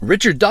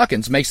Richard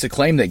Dawkins makes the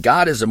claim that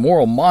God is a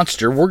moral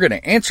monster. We're going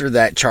to answer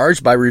that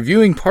charge by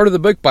reviewing part of the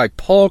book by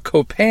Paul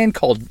Copan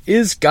called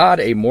Is God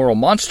a Moral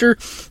Monster?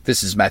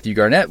 This is Matthew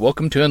Garnett.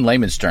 Welcome to In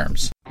Layman's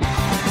Terms.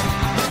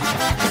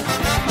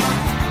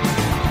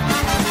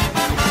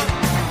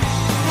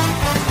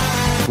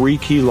 3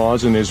 key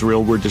laws in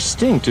Israel were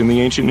distinct in the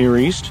ancient Near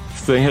East.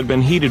 If they had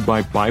been heeded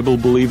by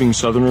Bible-believing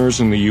Southerners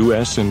in the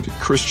U.S. and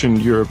Christian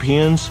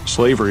Europeans,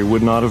 slavery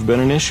would not have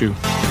been an issue.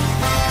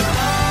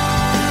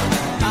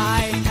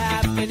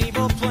 I have an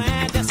evil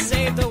plan to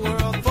save the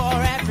world for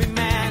every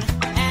man,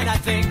 and I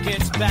think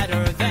it's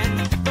better than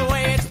the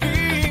way it's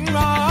being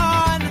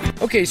run.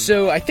 Okay,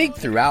 so I think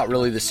throughout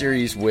really the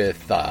series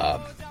with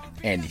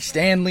Andy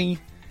Stanley,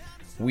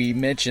 we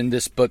mentioned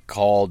this book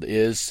called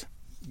Is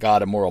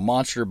God a Moral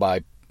Monster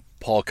by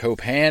Paul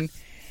Copan,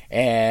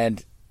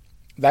 and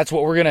that's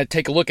what we're going to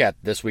take a look at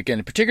this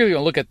weekend. Particularly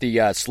going to look at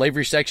the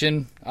slavery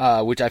section,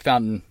 which I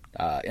found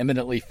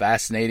eminently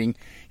fascinating.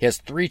 He has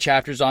 3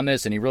 chapters on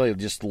this, and he really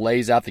just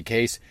lays out the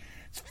case.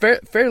 It's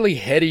fairly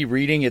heady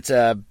reading. It's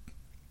a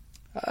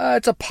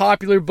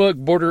popular book,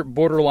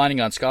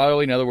 borderlining on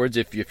scholarly. In other words,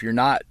 if you're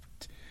not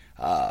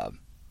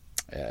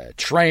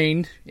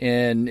trained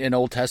in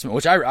Old Testament,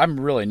 which I'm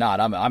really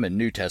not. I'm a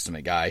New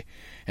Testament guy.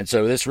 And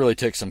so this really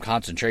took some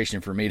concentration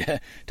for me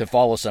to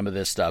follow some of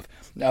this stuff.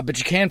 But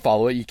you can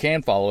follow it.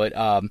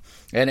 And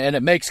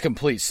it makes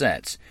complete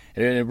sense.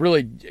 And it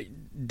really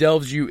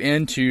delves you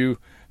into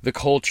the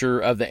culture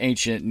of the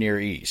ancient Near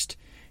East.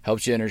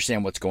 Helps you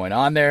understand what's going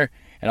on there,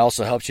 and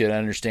also helps you to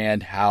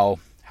understand how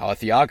a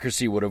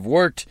theocracy would have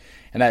worked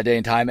in that day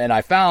and time. And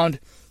I found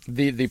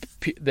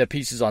the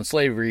pieces on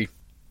slavery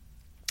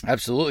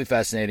absolutely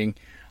fascinating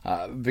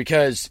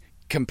because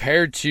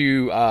compared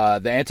to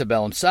the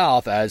antebellum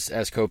South,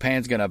 as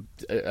Copan's going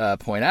to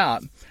point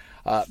out,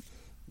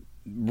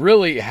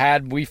 really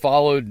had we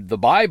followed the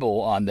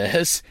Bible on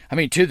this, I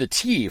mean, to the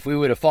T, if we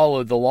would have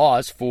followed the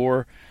laws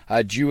for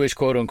Jewish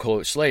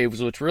quote-unquote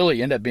slaves, which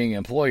really end up being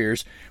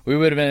employers, we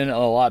would have been in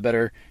a lot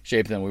better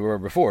shape than we were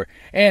before.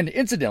 And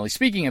incidentally,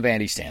 speaking of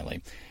Andy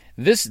Stanley,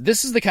 this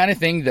is the kind of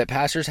thing that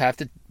pastors have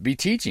to be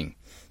teaching.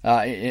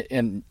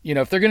 And, you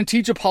know, if they're going to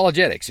teach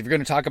apologetics, if you're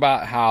going to talk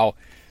about how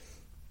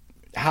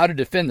to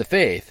defend the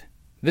faith,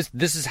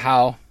 this is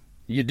how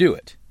you do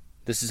it.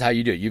 This is how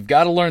you do it. You've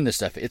got to learn this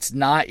stuff. It's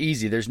not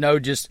easy. There's no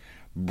just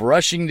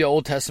brushing the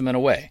Old Testament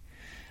away.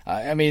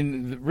 I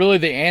mean, really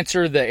the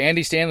answer that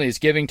Andy Stanley is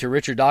giving to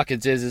Richard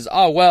Dawkins is,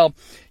 oh, well,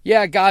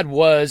 yeah, God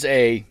was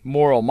a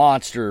moral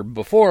monster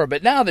before,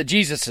 but now that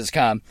Jesus has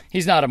come,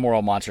 he's not a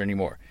moral monster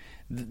anymore.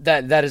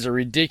 That is a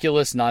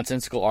ridiculous,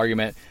 nonsensical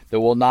argument that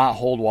will not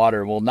hold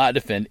water, will not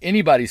defend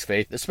anybody's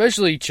faith,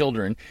 especially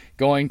children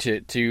going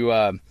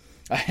to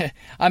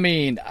I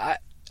mean,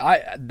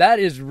 that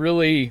is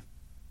really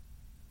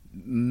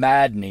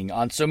maddening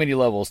on so many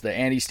levels that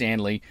Andy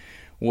Stanley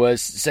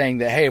was saying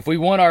that, hey, if we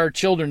want our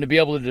children to be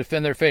able to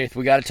defend their faith,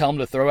 we got to tell them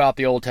to throw out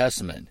the Old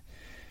Testament.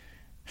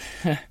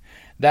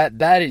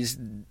 that is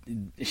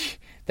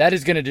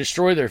going to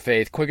destroy their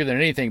faith quicker than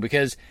anything,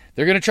 because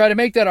they're going to try to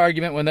make that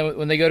argument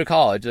when they go to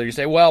college. They're going to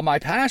say, well, my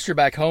pastor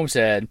back home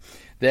said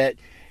that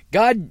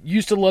God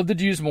used to love the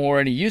Jews more,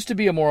 and he used to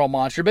be a moral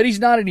monster, but he's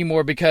not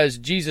anymore because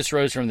Jesus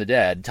rose from the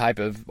dead, type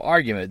of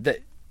argument that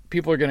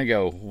people are going to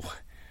go,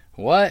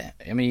 what?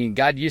 I mean,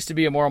 God used to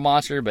be a moral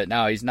monster, but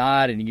now he's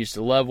not, and he used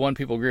to love one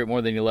people group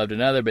more than he loved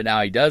another, but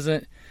now he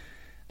doesn't.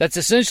 That's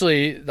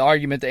essentially the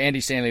argument that Andy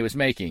Stanley was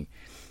making.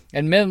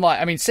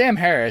 And Sam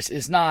Harris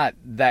is not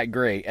that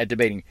great at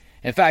debating.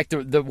 In fact,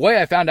 the way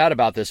I found out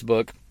about this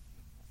book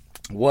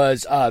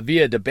was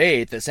via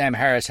debate that Sam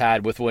Harris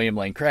had with William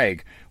Lane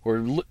Craig,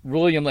 where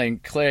William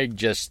Lane Craig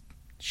just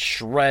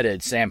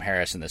shredded Sam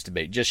Harris in this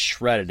debate, just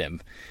shredded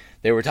him.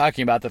 They were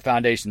talking about the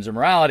foundations of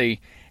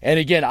morality, and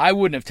again, I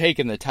wouldn't have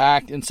taken the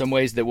tact in some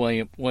ways that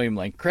William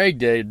Lane Craig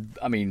did.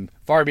 I mean,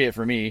 far be it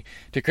for me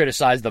to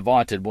criticize the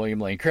vaunted William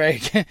Lane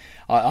Craig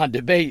on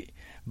debate.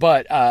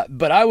 But I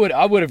would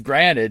have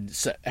granted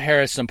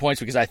Harris some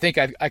points because I think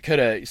I could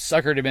have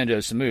suckered him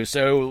into some moves.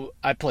 So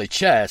I play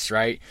chess,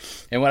 right?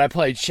 And when I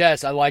play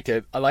chess, I like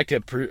to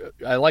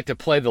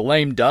play the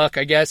lame duck,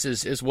 I guess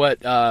is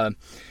what a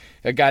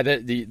guy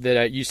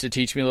that used to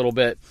teach me a little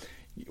bit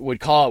would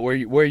call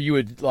it, where you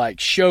would like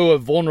show a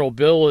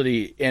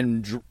vulnerability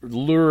and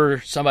lure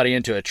somebody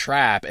into a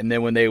trap, and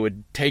then when they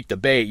would take the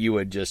bait, you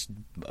would just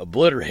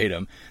obliterate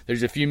them.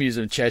 There's a few moves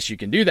in chess you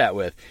can do that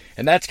with,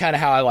 and that's kind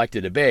of how I like to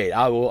debate.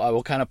 I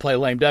will kind of play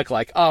lame duck,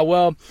 like, oh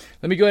well,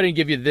 let me go ahead and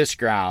give you this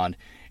ground,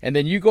 and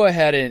then you go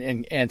ahead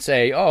and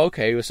say, oh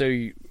okay, so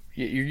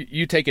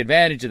you take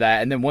advantage of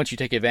that, and then once you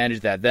take advantage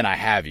of that, then I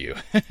have you.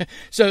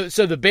 So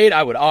the bait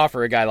I would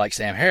offer a guy like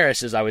Sam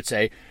Harris is I would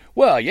say,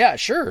 well, yeah,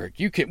 sure,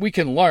 we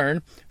can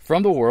learn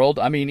from the world.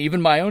 I mean,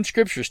 even my own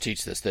scriptures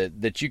teach this,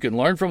 that you can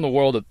learn from the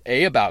world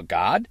about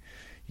God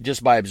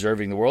just by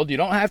observing the world. You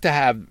don't have to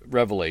have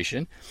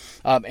revelation,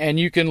 and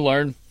you can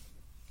learn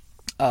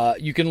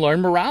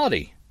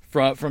morality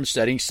from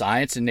studying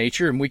science and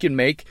nature, and we can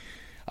make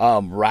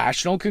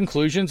rational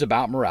conclusions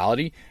about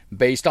morality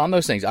based on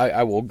those things.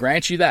 I will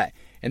grant you that.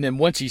 And then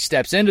once he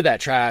steps into that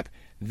trap,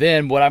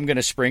 then what I'm going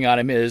to spring on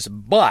him is,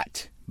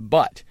 but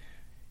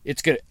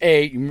it's going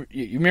to,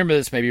 you remember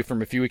this maybe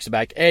from a few weeks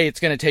back, it's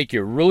going to take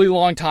you a really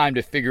long time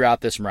to figure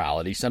out this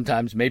morality,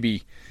 sometimes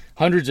maybe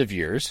hundreds of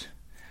years.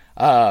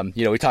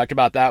 We talked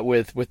about that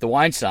with the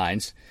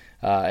Weinsteins,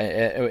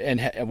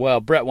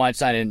 and Brett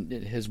Weinstein and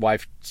his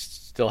wife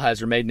still has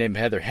her maiden name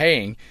Heather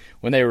Haying,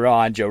 when they were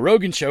on Joe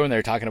Rogan's show, and they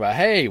were talking about,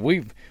 hey,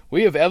 we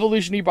have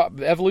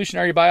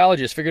evolutionary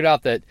biologists figured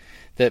out that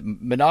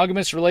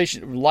monogamous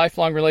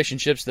lifelong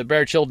relationships that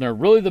bear children are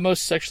really the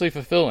most sexually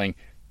fulfilling.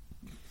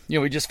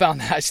 We just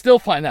found that. I still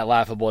find that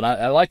laughable, and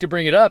I like to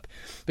bring it up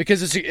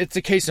because it's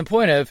a case in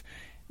point of,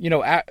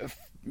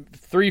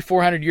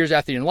 300-400 years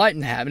after the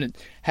Enlightenment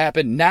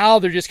happened, now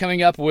they're just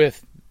coming up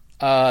with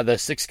the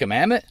Sixth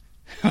Commandment,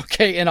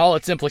 okay, and all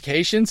its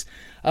implications,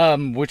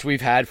 which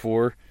we've had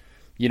for,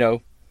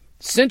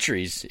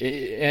 centuries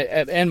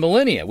and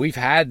millennia. We've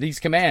had these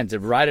commands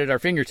right at our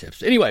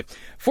fingertips. Anyway,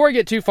 before I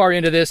get too far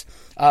into this,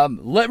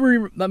 let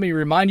me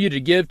remind you to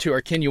give to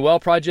our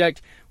Kenuel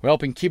project. We're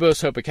helping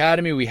Kibos Hope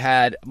Academy. We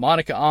had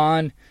Monica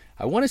on,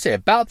 I want to say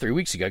about 3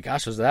 weeks ago.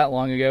 Gosh, was that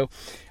long ago?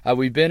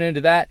 We've been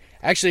into that.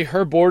 Actually,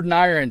 her board and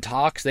I are in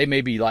talks. They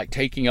may be like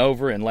taking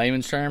over in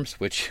layman's terms,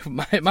 which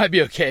might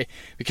be okay,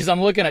 because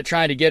I'm looking at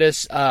trying to get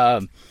us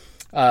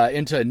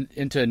into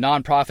a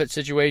nonprofit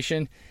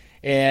situation,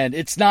 and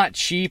it's not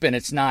cheap and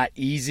it's not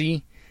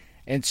easy.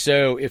 And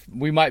so if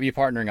we might be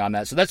partnering on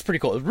that. So that's pretty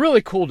cool.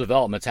 Really cool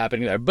developments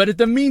happening there. But in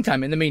the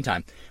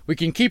meantime, we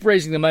can keep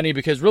raising the money,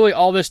 because really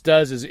all this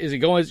does is it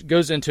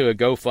goes into a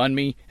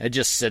GoFundMe and it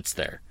just sits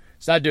there.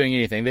 It's not doing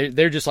anything.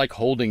 They're just like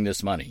holding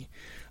this money.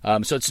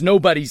 So it's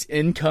nobody's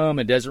income.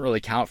 It doesn't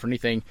really count for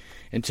anything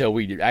until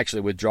we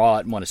actually withdraw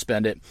it and want to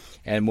spend it.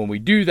 And when we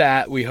do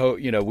that, we hope,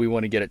 we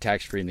want to get it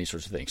tax-free and these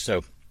sorts of things.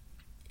 So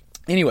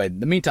anyway,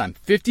 in the meantime,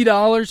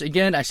 $50.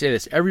 Again, I say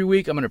this every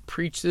week. I'm going to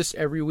preach this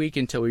every week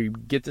until we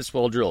get this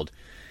well drilled.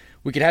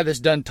 We could have this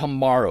done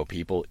tomorrow,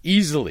 people,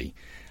 easily.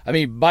 I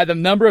mean, by the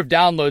number of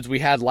downloads we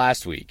had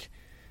last week,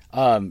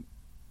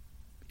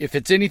 if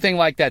it's anything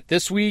like that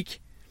this week,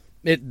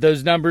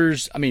 those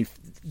numbers, I mean,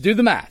 do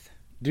the math.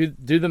 Do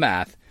the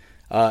math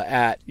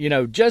at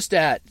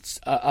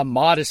a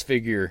modest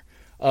figure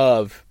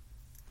of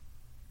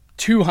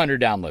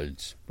 200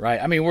 downloads, right?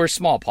 I mean, we're a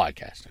small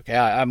podcast, okay?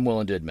 I'm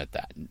willing to admit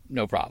that.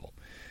 No problem.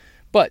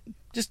 But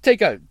just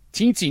take a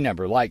teensy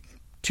number, like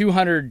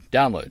 200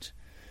 downloads,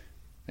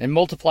 and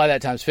multiply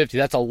that times 50.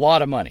 That's a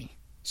lot of money.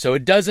 So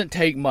it doesn't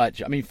take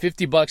much. I mean,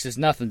 $50 is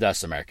nothing to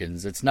us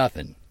Americans. It's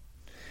nothing.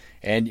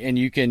 And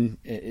you can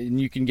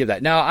give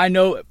that. Now, I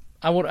know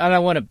I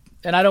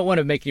don't want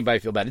to make anybody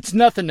feel bad. It's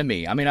nothing to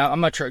me. I mean,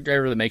 I'm a truck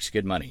driver that makes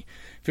good money.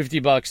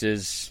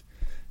 $50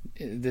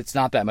 it's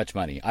not that much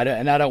money. I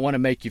don't want to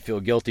make you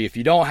feel guilty if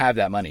you don't have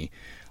that money.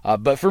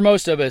 But for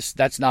most of us,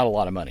 that's not a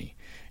lot of money.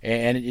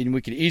 And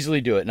we could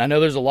easily do it. And I know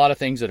there's a lot of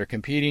things that are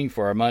competing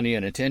for our money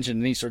and attention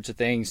and these sorts of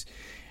things.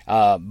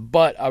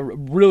 But I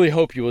really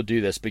hope you will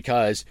do this,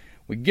 because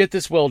we get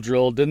this well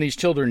drilled, then these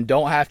children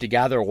don't have to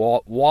gather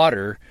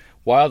water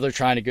while they're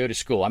trying to go to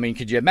school. I mean,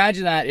 could you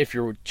imagine that if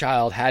your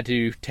child had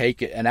to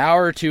take an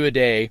hour or two a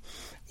day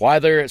while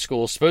they're at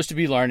school, supposed to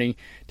be learning,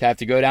 to have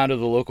to go down to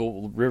the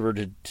local river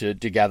to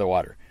gather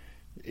water?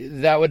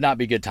 That would not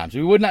be good times.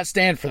 We would not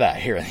stand for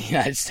that here in the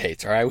United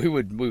States, all right? We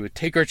would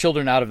take our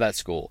children out of that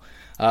school.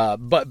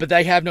 But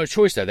they have no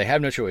choice there. They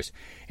have no choice.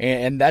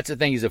 And that's the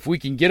thing, is if we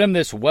can get them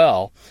this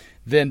well,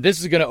 then this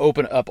is going to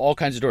open up all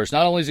kinds of doors.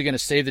 Not only is it going to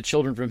save the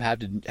children from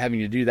having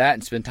to do that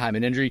and spend time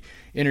and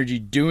energy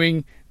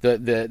doing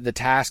the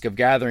task of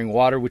gathering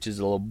water, which is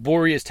a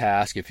laborious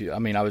task.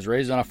 I was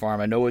raised on a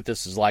farm. I know what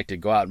this is like to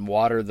go out and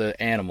water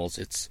the animals.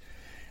 It's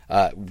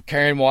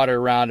carrying water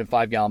around in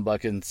 5-gallon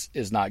buckets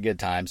is not good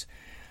times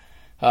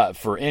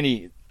for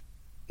any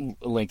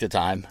length of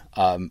time.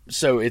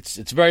 So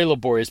it's very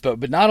laborious.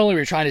 But not only are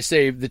we trying to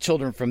save the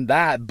children from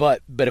that,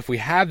 but if we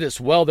have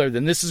this well there,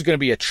 then this is going to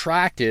be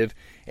attractive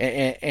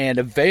and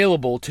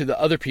available to the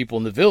other people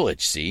in the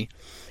village. See,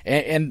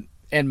 and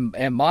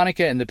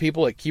Monica and the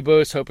people at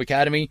Kibos Hope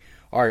Academy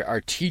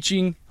are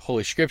teaching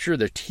Holy Scripture.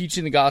 They're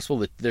teaching the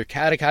gospel. They're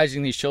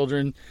catechizing these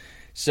children.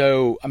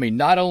 So, I mean,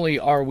 not only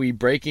are we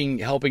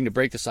helping to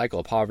break the cycle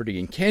of poverty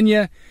in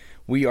Kenya,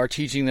 we are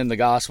teaching them the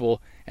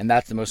gospel, and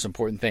that's the most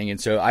important thing. And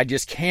so I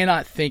just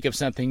cannot think of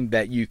something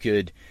that you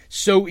could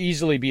so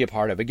easily be a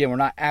part of. Again, we're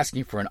not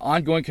asking for an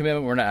ongoing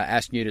commitment. We're not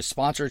asking you to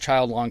sponsor a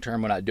child long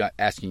term. We're not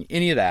asking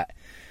any of that.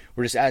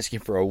 We're just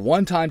asking for a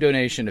one-time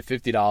donation of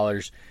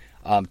 $50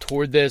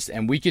 toward this,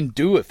 and we can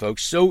do it,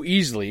 folks, so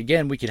easily.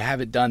 Again, we could have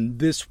it done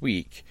this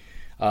week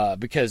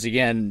because,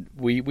 again,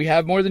 we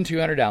have more than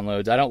 200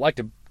 downloads. I don't like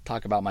to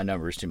talk about my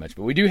numbers too much,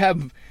 but we do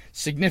have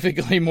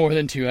significantly more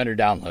than 200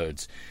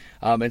 downloads.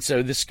 And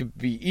so this could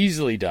be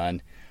easily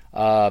done.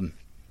 So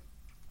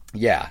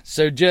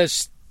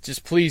just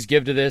please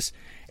give to this.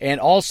 And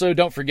also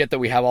don't forget that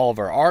we have all of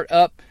our art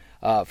up.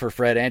 for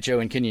Fred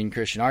Ancho and Kenyon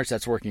Christian Arts.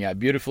 That's working out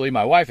beautifully.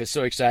 My wife is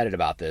so excited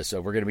about this.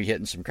 So we're going to be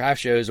hitting some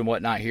craft shows and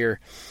whatnot here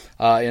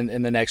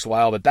in the next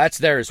while. But that's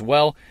there as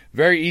well.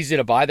 Very easy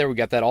to buy there. We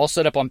got that all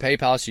set up on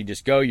PayPal. So you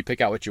just go, you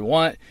pick out what you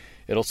want.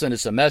 It'll send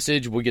us a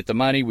message. We get the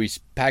money. We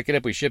pack it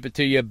up. We ship it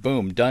to you.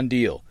 Boom. Done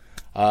deal.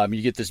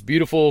 You get this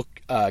beautiful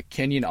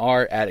Kenyon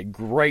art at a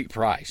great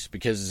price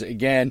because,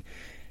 again,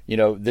 you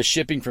know, the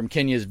shipping from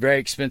Kenya is very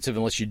expensive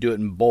unless you do it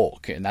in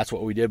bulk. And that's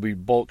what we did. We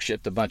bulk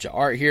shipped a bunch of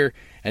art here.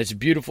 And it's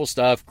beautiful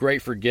stuff.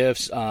 Great for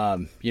gifts.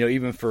 You know,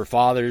 even for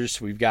fathers,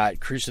 we've got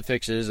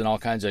crucifixes and all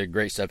kinds of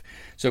great stuff.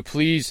 So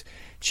please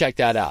check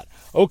that out.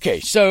 Okay,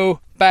 so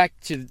back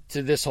to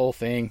this whole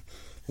thing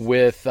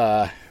with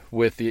the,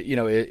 you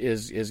know,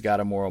 is God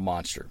a moral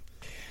monster?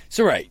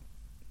 So, right.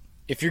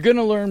 If you're going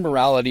to learn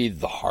morality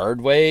the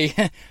hard way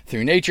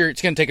through nature,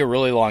 it's going to take a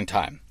really long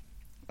time,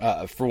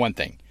 for one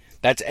thing.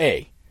 That's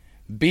A.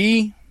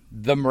 B,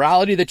 the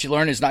morality that you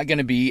learn is not going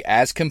to be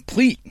as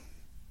complete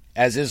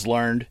as is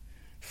learned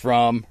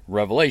from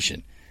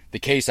Revelation. The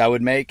case I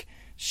would make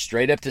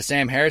straight up to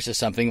Sam Harris is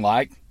something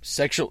like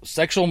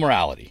sexual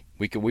morality.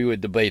 We would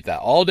debate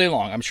that all day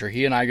long. I'm sure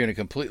he and I are going to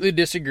completely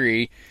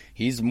disagree.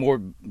 He's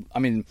more, I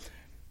mean,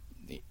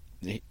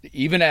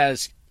 even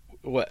as,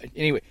 well,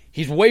 anyway,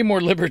 he's way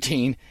more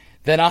libertine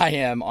than I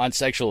am on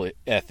sexual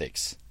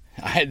ethics.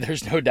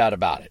 There's no doubt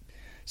about it.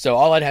 So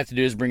all I'd have to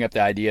do is bring up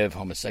the idea of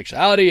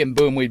homosexuality, and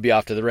boom, we'd be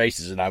off to the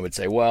races. And I would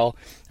say, well,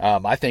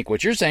 I think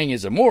what you're saying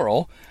is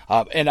immoral,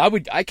 and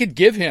I could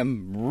give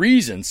him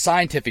reasons,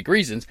 scientific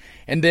reasons,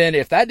 and then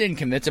if that didn't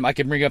convince him, I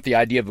could bring up the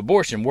idea of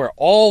abortion, where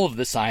all of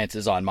the science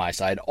is on my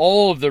side,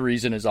 all of the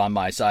reason is on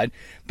my side,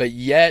 but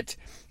yet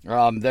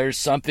there's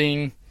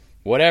something,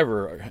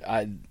 whatever.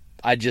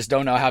 I just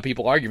don't know how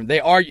people argue.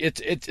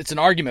 It's an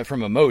argument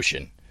from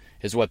emotion.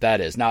 Is what that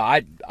is. Now,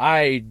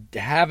 I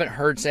haven't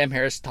heard Sam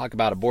Harris talk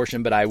about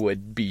abortion, but I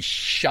would be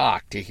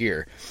shocked to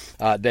hear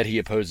that he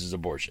opposes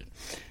abortion.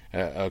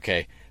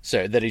 Okay,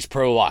 so that he's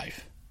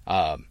pro-life.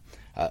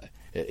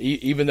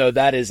 Even though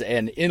that is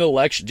an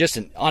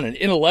intellectual, on an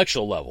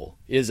intellectual level,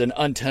 is an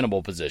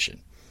untenable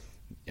position.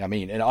 I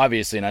mean, and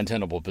obviously an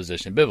untenable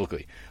position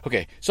biblically.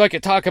 Okay, so I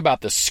could talk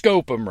about the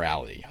scope of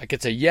morality. I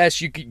could say,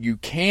 yes, you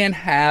can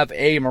have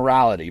a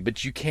morality,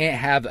 but you can't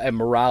have a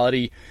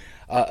morality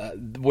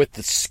with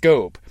the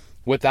scope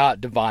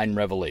without divine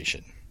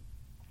revelation,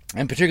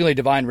 and particularly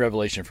divine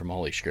revelation from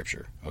Holy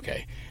Scripture.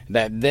 Okay,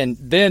 that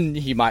then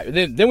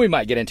we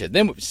might get into it.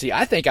 Then see,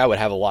 I think I would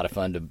have a lot of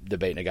fun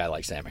debating a guy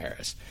like Sam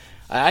Harris.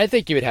 I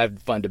think he would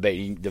have fun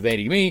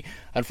debating me.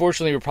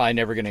 Unfortunately,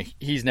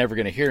 he's never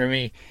gonna hear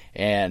me,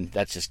 and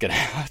that's just gonna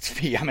have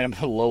to be. I mean, I'm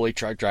a lowly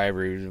truck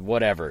driver,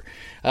 whatever.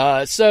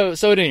 So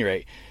at any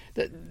rate,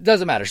 that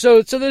doesn't matter.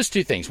 So those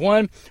two things.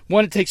 One,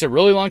 it takes a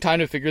really long time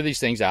to figure these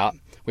things out.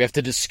 We have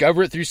to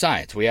discover it through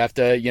science. We have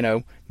to,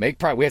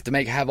 we have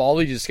to have all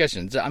these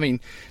discussions. I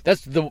mean,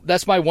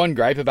 that's my one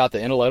gripe about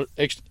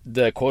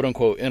the quote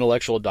unquote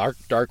intellectual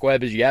dark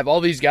web is you have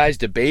all these guys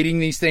debating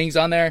these things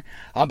on there,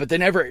 but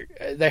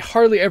they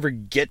hardly ever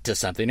get to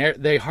something.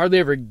 They hardly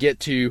ever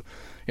get to.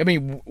 I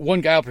mean,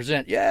 one guy will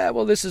present,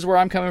 well, this is where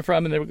I'm coming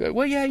from. And they'll go,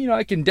 well, yeah,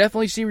 I can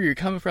definitely see where you're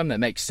coming from. That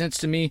makes sense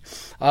to me.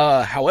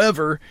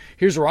 However,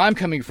 here's where I'm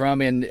coming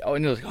from. And they're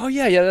like, oh,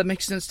 yeah, that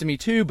makes sense to me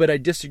too. But I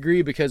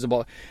disagree because of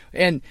all.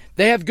 And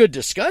they have good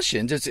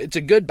discussions. It's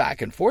a good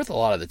back and forth a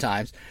lot of the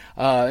times.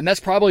 And that's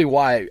probably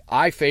why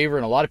I favor,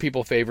 and a lot of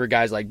people favor,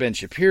 guys like Ben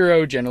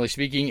Shapiro, generally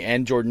speaking,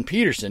 and Jordan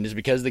Peterson, is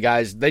because the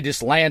guys, they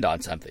just land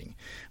on something.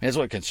 And that's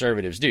what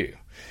conservatives do.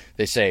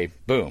 They say,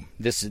 boom,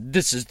 this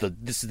is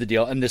the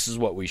deal, and this is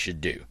what we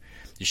should do.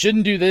 You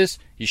shouldn't do this,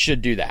 you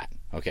should do that.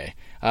 Okay.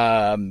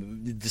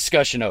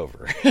 Discussion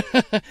over.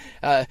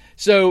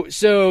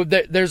 So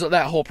there's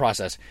that whole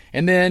process.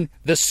 And then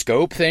the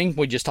scope thing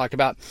we just talked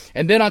about.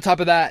 And then on top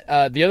of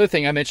that, the other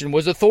thing I mentioned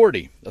was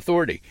authority.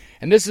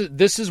 And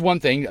this is one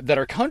thing that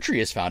our country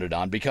is founded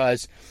on,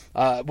 because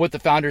what the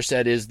founder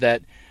said is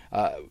that,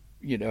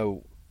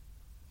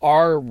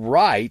 our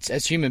rights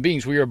as human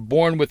beings, we are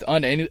born with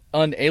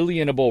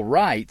unalienable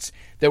rights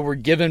that were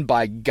given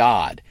by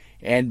God.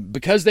 And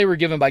because they were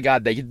given by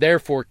God, they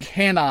therefore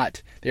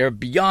they are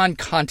beyond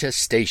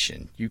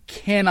contestation. You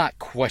cannot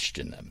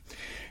question them.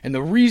 And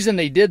the reason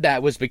they did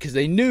that was because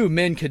they knew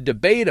men could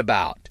debate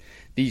about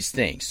these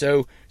things.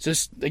 So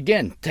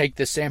again, take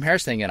this Sam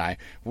Harris thing, and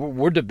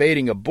we're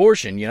debating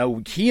abortion.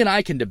 He and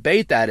I can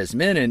debate that as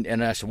men,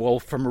 and I said, well,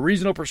 from a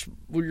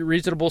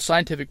reasonable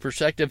scientific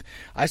perspective,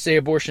 I say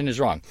abortion is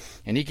wrong.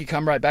 And he could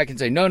come right back and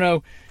say,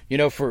 no,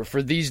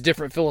 for these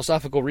different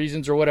philosophical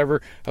reasons or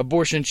whatever,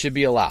 abortion should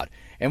be allowed.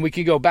 And we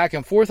can go back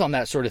and forth on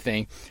that sort of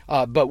thing.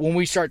 But when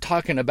we start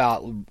talking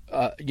about,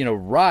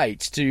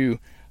 rights to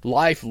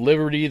life,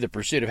 liberty, the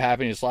pursuit of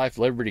happiness, life,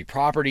 liberty,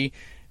 property,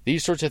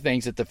 these sorts of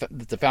things that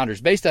the founders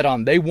based that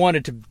on, they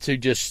wanted to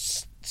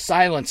just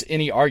silence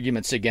any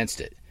arguments against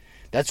it.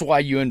 That's why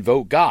you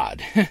invoke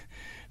God.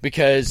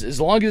 Because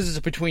as long as it's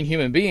between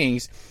human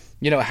beings,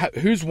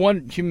 who's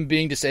one human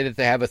being to say that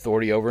they have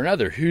authority over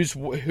another?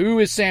 Who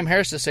is Sam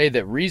Harris to say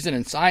that reason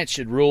and science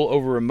should rule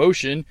over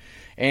emotion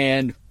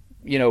and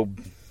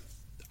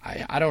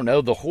I don't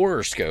know, the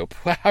horoscope,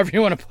 however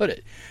you want to put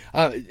it.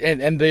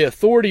 And the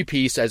authority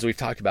piece, as we've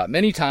talked about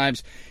many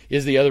times,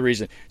 is the other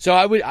reason. So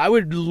I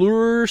would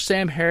lure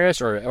Sam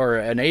Harris or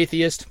an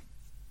atheist.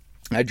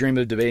 I dream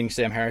of debating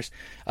Sam Harris.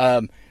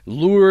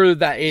 Lure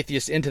that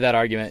atheist into that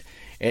argument.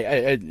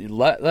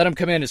 Let him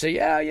come in and say,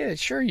 yeah,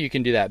 sure, you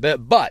can do that.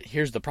 But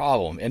here's the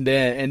problem. And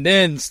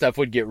then stuff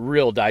would get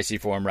real dicey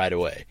for him right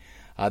away.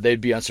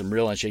 They'd be on some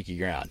real unshaky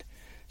ground.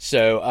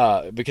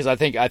 So, because I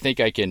think I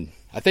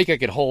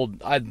could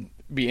hold, I'd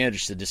be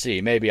interested to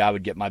see. Maybe I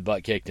would get my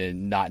butt kicked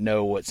and not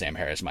know what Sam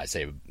Harris might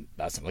say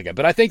about something like that.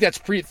 But I think that's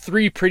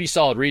three pretty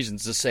solid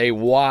reasons to say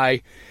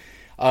why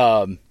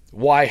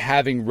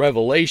having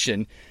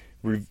revelation,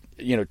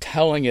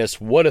 telling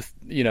us what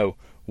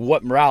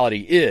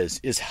morality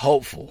is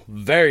helpful,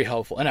 very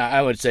helpful, and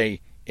I would say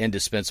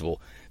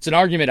indispensable. It's an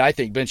argument I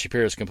think Ben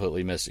Shapiro is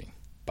completely missing,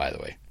 by the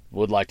way.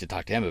 Would like to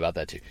talk to him about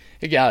that too.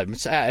 Again,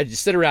 I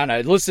just sit around,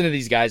 I listen to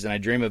these guys, and I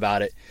dream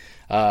about it.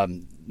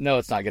 No,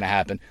 it's not going to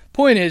happen.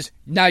 Point is,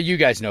 now you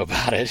guys know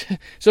about it.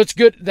 So it's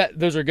good that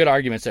those are good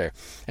arguments there.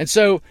 And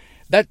so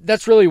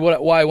that's really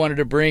why I wanted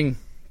to bring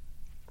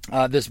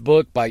this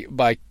book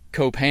by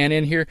Copan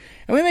in here.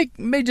 And we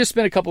may just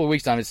spend a couple of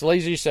weeks on it. It's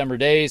lazy summer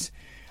days.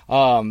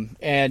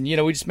 And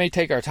we just may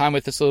take our time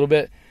with this a little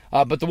bit.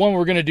 But the one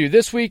we're going to do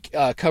this week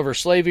covers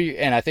slavery,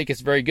 and I think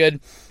it's very good.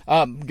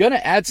 I'm going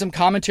to add some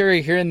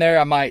commentary here and there.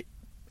 I might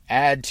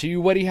add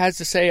to what he has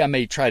to say. I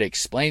may try to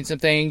explain some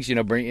things.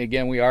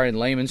 We are in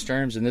layman's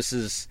terms, and this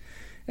is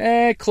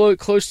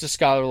close to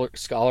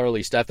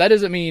scholarly stuff. That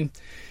doesn't mean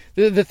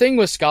the thing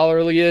with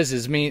scholarly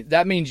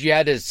that means you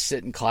had to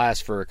sit in class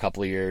for a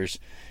couple of years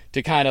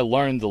to kind of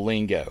learn the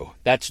lingo.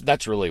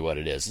 That's really what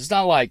it is. It's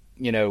not like,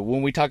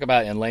 when we talk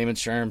about it in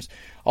layman's terms,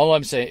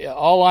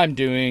 all I'm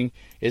doing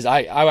is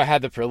I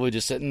had the privilege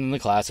of sitting in the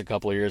class a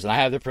couple of years, and I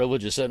have the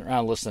privilege of sitting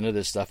around listening to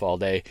this stuff all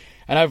day.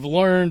 And I've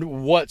learned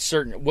what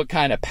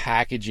kind of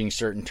packaging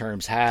certain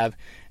terms have.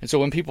 And so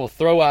when people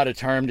throw out a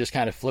term just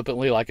kind of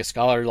flippantly, like a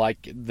scholar,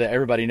 like that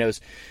everybody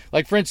knows,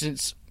 like for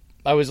instance,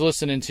 I was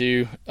listening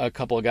to a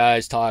couple of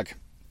guys talk,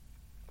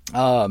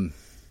 and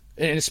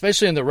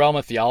especially in the realm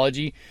of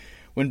theology,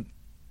 and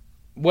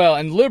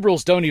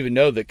liberals don't even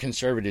know that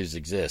conservatives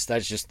exist.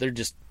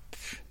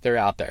 They're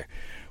out there.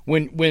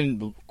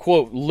 When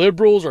quote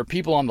liberals or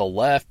people on the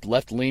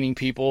left-leaning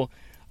people,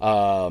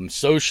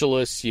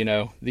 socialists,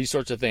 these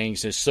sorts of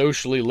things,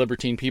 socially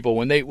libertine people,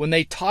 when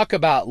they talk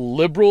about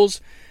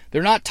liberals,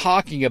 they're not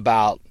talking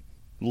about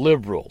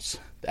liberals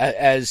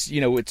as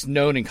it's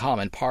known in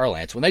common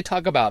parlance. When they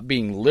talk about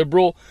being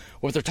liberal,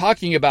 what they're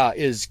talking about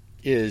is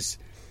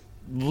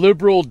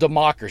liberal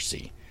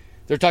democracy.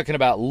 They're talking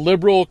about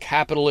liberal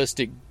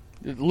democracy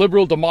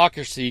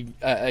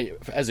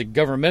as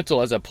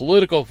a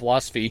political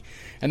philosophy,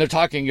 and they're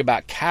talking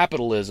about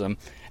capitalism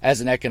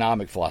as an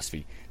economic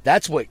philosophy.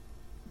 That's what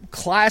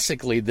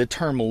classically the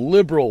term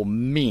liberal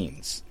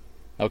means.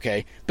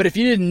 Okay? But if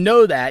you didn't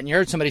know that and you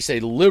heard somebody say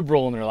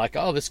liberal and they're like,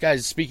 oh, this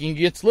guy's speaking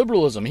against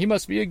liberalism, he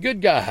must be a good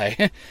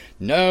guy.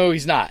 No,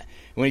 he's not.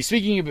 When he's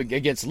speaking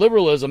against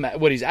liberalism,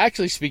 what he's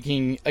actually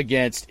speaking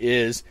against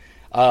is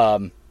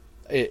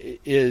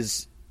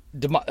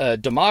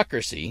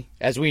democracy,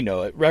 as we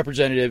know it,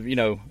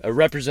 a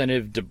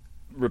representative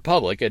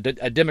republic,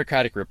 a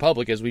democratic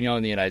republic, as we know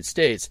in the United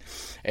States,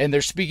 and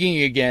they're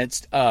speaking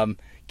against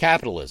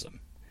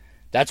capitalism.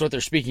 That's what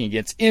they're speaking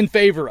against, in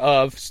favor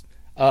of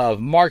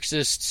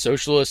Marxists,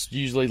 socialists,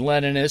 usually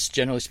Leninists.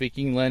 Generally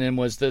speaking, Lenin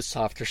was the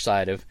softer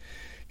side of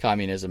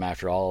communism,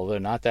 after all, although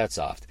not that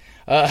soft.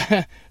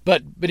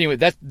 But anyway,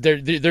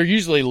 they're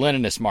usually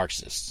Leninist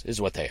Marxists, is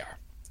what they are.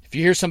 If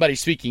you hear somebody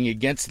speaking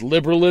against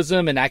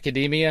liberalism in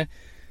academia,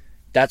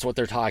 that's what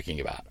they're talking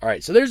about. All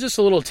right, so there's just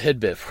a little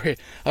tidbit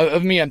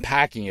of me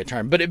unpacking a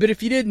term. But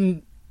if you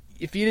didn't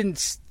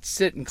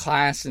sit in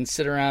class and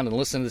sit around and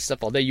listen to this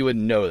stuff all day, you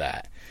wouldn't know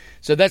that.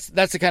 So that's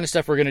the kind of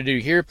stuff we're going to do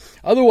here.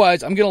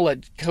 Otherwise, I'm going to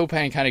let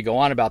Copan kind of go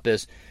on about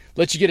this,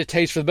 let you get a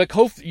taste for the book.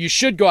 Hopefully, you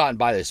should go out and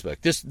buy this book.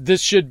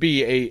 This should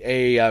be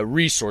a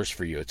resource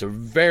for you. It's a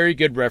very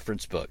good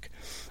reference book.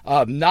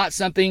 Not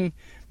something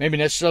maybe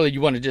necessarily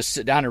you want to just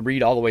sit down and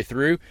read all the way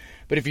through.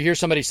 But if you hear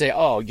somebody say,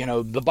 oh,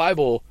 the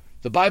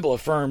Bible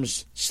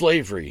affirms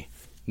slavery,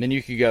 then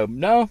you could go,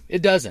 no,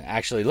 it doesn't.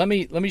 Actually, let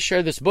me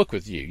share this book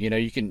with you.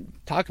 You can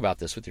talk about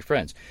this with your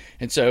friends.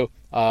 And so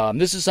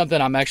this is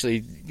something I'm actually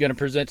going to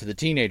present to the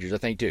teenagers, I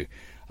think, too.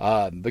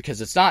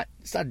 Because it's not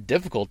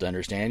difficult to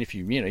understand if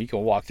you can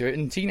walk through it,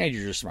 and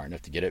teenagers are smart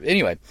enough to get it.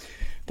 Anyway,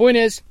 point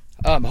is,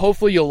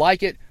 hopefully you'll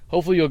like it.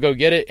 Hopefully you'll go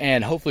get it,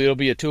 and hopefully it'll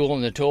be a tool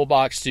in the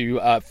toolbox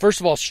to, first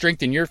of all,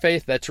 strengthen your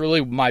faith. That's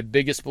really my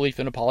biggest belief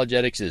in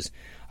apologetics is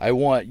I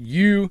want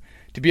you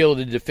to be able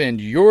to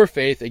defend your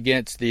faith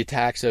against the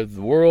attacks of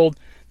the world,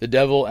 the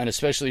devil, and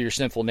especially your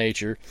sinful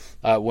nature.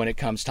 When it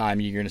comes time,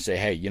 you're going to say,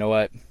 hey, you know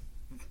what?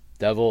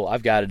 devil,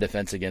 I've got a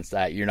defense against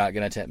that. You're not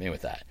going to tempt me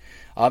with that.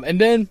 And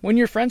then when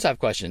your friends have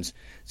questions,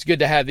 it's good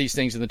to have these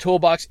things in the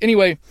toolbox.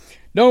 Anyway,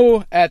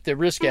 no, at the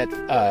risk at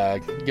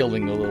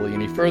gilding the lily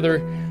any further,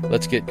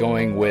 let's get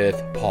going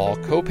with Paul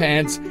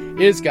Copan's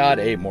Is God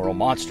a Moral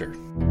Monster?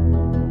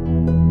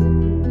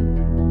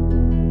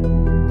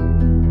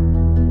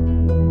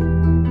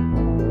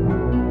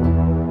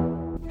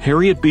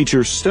 Harriet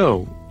Beecher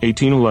Stowe,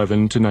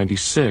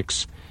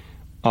 1811-96,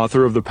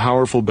 author of the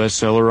powerful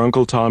bestseller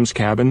Uncle Tom's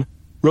Cabin,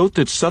 wrote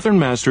that Southern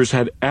masters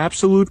had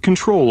absolute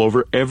control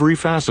over every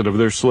facet of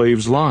their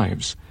slaves'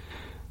 lives.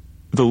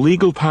 The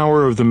legal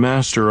power of the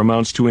master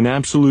amounts to an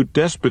absolute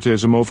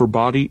despotism over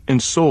body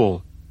and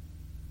soul,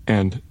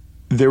 and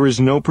there is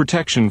no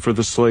protection for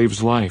the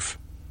slave's life.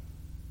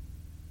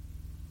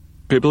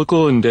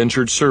 Biblical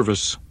indentured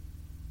service.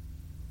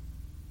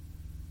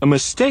 A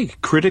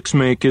mistake critics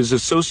make is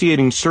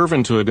associating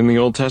servanthood in the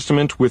Old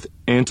Testament with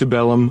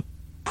antebellum,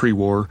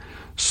 pre-war,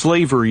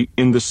 slavery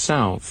in the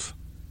South,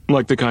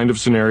 like the kind of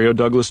scenario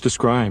Douglas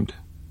described.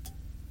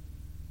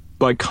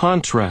 By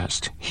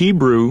contrast,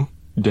 Hebrew,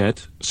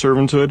 debt,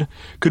 servanthood,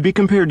 could be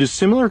compared to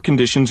similar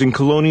conditions in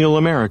colonial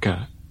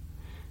America.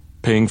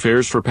 Paying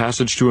fares for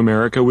passage to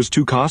America was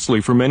too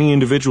costly for many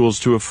individuals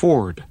to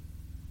afford,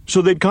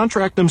 so they'd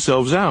contract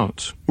themselves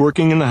out,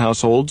 working in the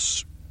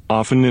households,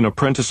 often in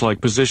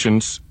apprentice-like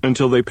positions,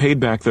 until they paid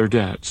back their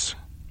debts.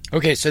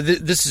 Okay, so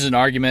this is an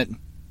argument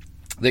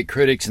that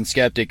critics and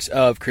skeptics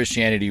of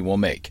Christianity will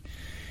make,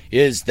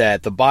 is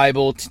that the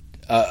Bible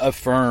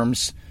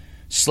affirms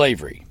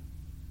slavery.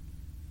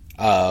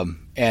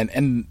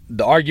 And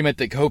the argument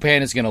that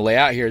Copan is going to lay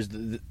out here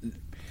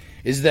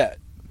is that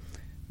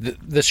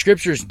the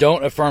scriptures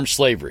don't affirm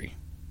slavery.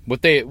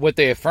 What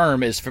they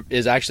affirm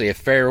is actually a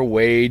fair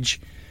wage,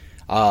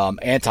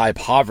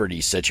 anti-poverty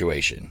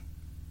situation.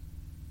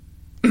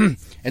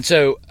 And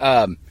so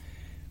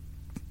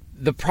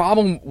the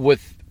problem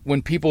with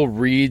when people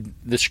read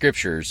the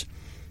scriptures,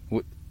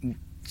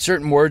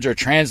 certain words are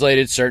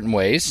translated certain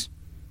ways,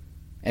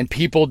 and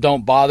people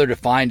don't bother to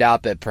find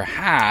out that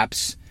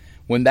perhaps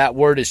when that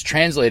word is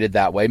translated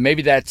that way,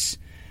 maybe it's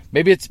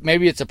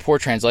a poor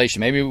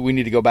translation. Maybe we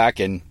need to go back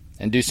and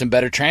do some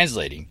better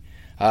translating.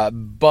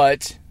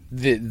 But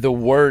the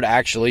word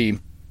actually,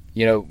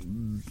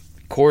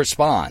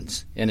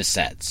 corresponds in a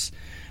sense.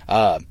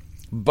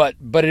 But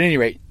at any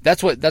rate,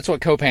 that's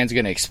what Copan's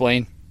going to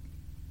explain,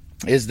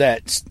 is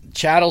that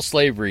chattel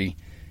slavery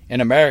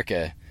in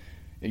America,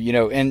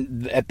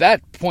 and at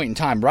that point in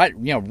time,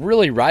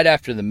 really right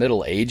after the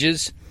Middle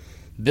Ages,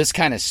 this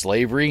kind of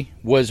slavery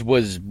was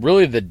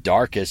really the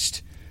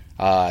darkest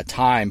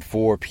time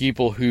for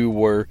people who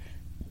were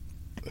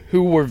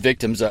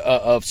victims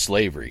of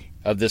slavery,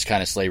 of this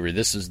kind of slavery.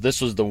 This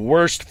was the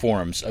worst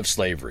forms of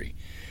slavery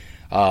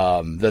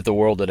that the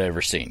world had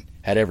ever seen.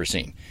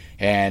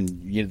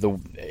 And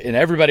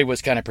everybody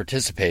was kind of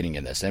participating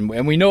in this, and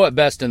we know it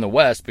best in the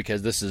West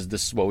because this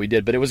is what we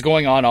did. But it was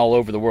going on all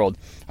over the world.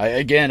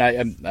 I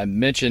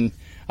mentioned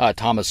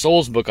Thomas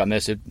Sowell's book on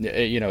this.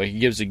 He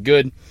gives a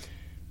good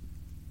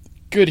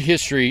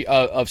history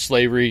of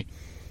slavery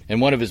in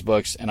one of his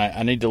books, and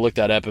I need to look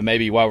that up. And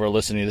maybe while we're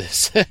listening to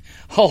this,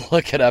 I'll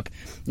look it up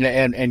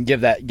and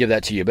give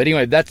that to you. But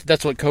anyway,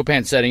 that's what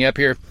Copan's setting up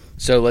here.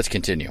 So let's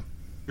continue.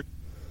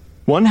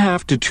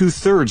 1/2 to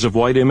 2/3 of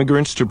white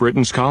immigrants to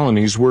Britain's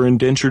colonies were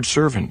indentured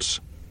servants.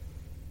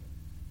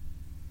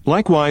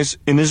 Likewise,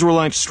 an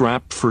Israelite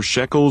strapped for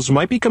shekels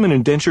might become an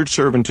indentured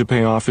servant to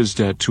pay off his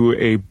debt to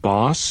a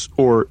boss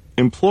or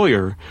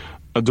employer,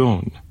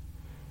 adon.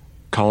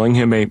 Calling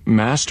him a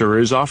master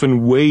is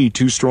often way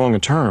too strong a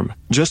term,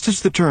 just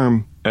as the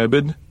term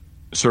ebed,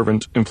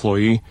 servant,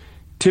 employee,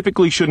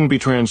 typically shouldn't be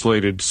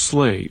translated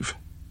slave.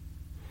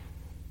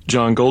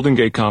 John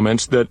Goldingate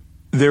comments that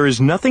there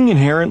is nothing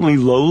inherently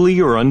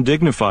lowly or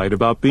undignified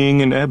about being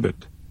an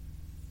ebed.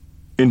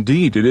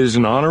 Indeed, it is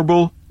an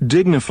honorable,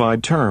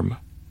 dignified term.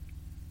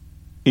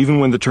 Even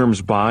when the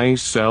terms buy,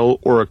 sell,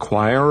 or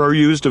acquire are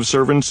used of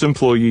servants,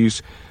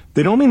 employees,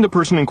 they don't mean the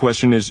person in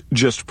question is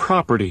just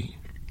property.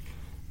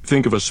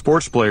 Think of a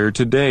sports player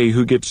today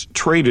who gets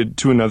traded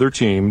to another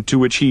team to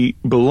which he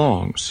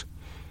belongs.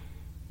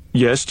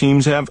 Yes,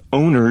 teams have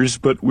owners,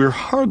 but we're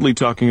hardly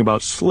talking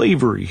about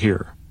slavery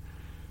here.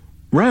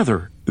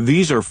 Rather,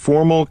 these are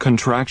formal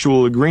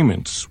contractual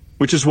agreements,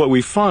 which is what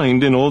we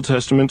find in Old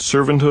Testament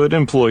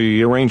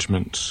servanthood-employee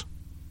arrangements.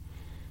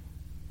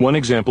 One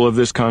example of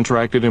this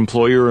contracted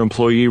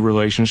employer-employee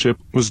relationship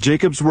was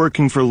Jacob's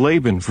working for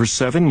Laban for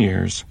 7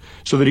 years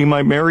so that he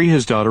might marry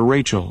his daughter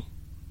Rachel.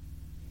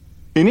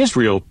 In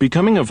Israel,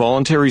 becoming a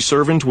voluntary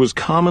servant was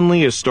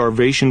commonly a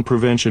starvation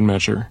prevention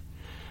measure.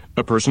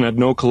 A person had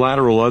no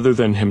collateral other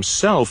than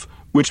himself,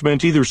 which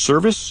meant either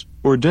service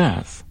or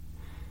death.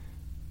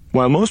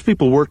 While most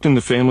people worked in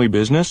the family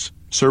business,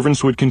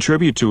 servants would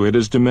contribute to it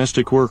as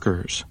domestic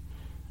workers.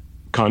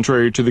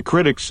 Contrary to the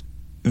critics,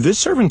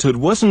 this servanthood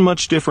wasn't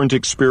much different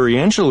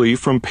experientially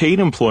from paid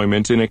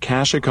employment in a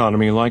cash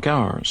economy like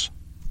ours.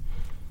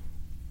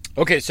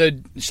 Okay, so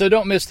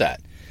don't miss that.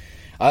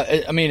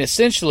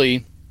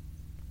 Essentially,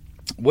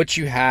 what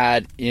you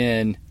had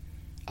in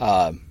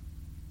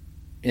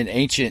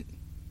ancient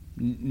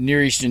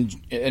Near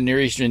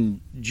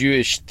Eastern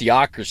Jewish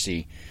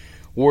theocracy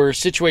were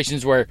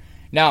situations where,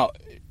 now,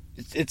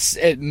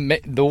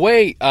 the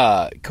way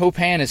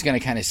Copan is going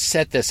to kind of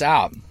set this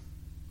out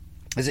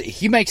is that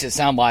he makes it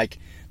sound like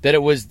that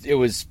it was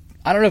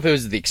I don't know if it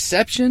was the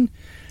exception,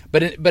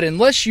 but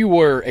unless you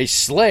were a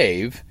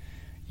slave,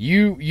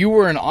 you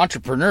were an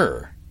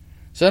entrepreneur.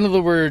 So in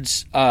other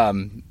words,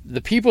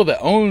 the people that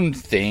owned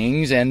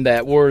things and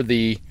that were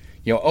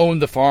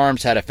owned the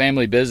farms, had a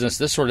family business,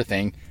 this sort of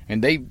thing,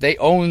 and they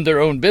owned their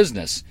own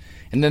business.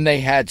 And then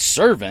they had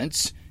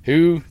servants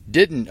who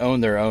didn't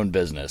own their own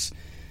business.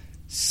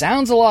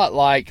 Sounds a lot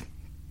like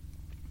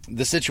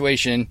the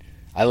situation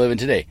I live in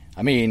today.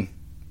 I mean,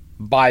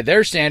 by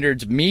their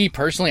standards, me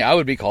personally, I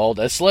would be called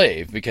a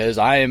slave because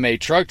I am a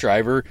truck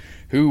driver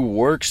who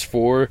works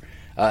for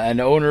an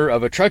owner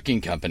of a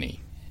trucking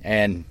company.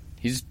 And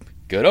he's a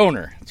good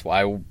owner. That's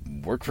why I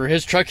work for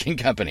his trucking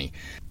company.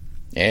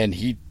 And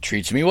he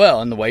treats me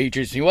well. And the way he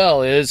treats me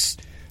well is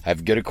I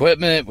have good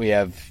equipment. We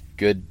have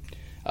good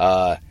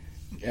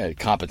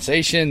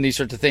compensation, these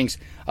sorts of things.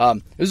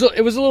 It was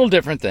a little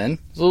different then. It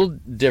was a little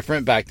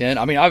different back then.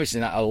 I mean, obviously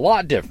not a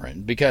lot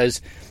different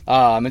because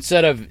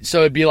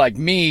it'd be like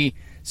me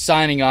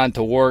signing on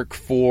to work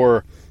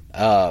for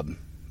a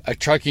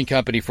trucking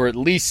company for at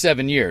least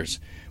 7 years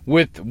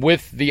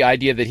with the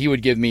idea that he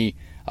would give me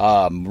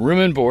room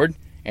and board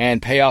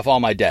and pay off all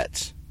my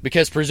debts.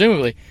 Because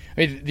presumably,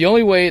 I mean, the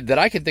only way that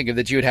I can think of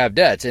that you would have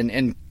debts,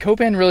 and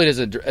Copan really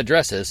doesn't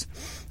address this,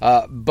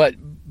 but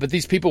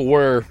these people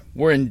were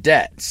in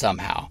debt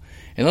somehow.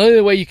 And the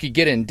only way you could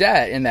get in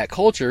debt in that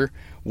culture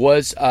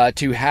was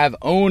to have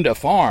owned a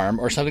farm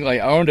or something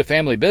like owned a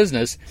family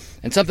business,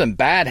 and something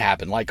bad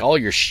happened, like all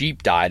your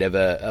sheep died of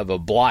a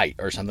blight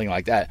or something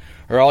like that,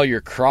 or all your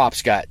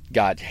crops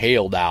got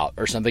hailed out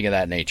or something of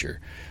that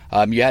nature.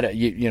 You had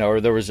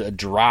or there was a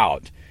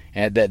drought.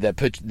 And that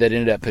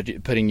ended up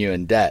putting you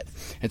in debt,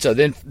 and so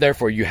then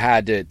therefore you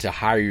had to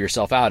hire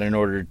yourself out in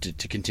order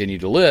to continue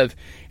to live.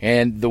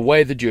 And the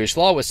way the Jewish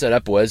law was set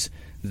up was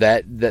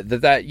that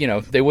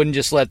they wouldn't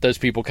just let those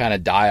people kind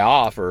of die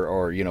off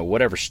or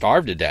whatever,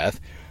 starve to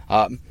death.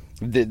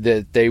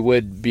 That they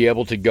would be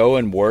able to go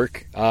and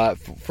work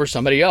for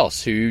somebody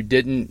else who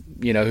didn't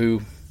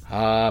who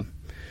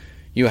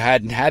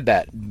hadn't had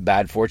that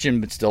bad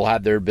fortune but still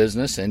had their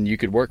business, and you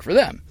could work for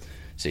them.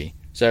 See,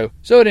 so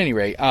at any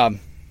rate.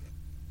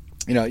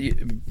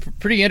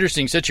 Pretty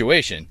interesting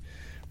situation,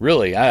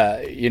 really.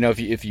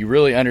 If you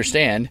really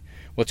understand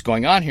what's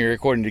going on here,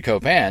 according to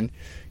Copan,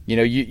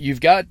 you've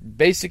got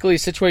basically a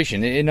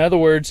situation. In other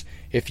words,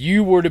 if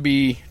you were to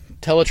be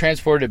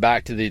teletransported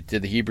back to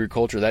the Hebrew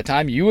culture at that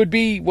time, you would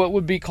be what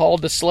would be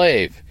called a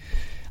slave.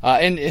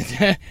 And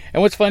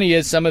what's funny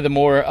is some of the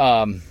more,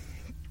 some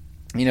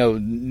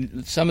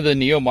of the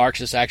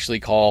neo-Marxists actually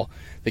call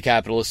the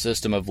capitalist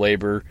system of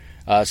labor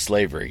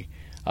slavery.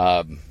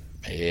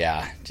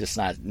 Yeah, just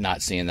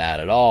not seeing that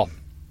at all.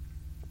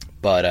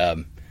 But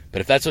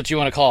if that's what you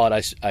want to call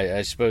it,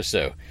 I suppose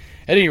so.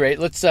 At any rate,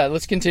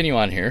 let's continue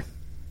on here.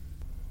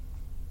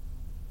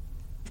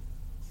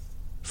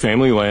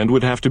 Family land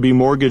would have to be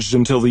mortgaged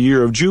until the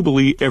year of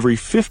Jubilee every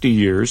 50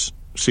 years,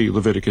 see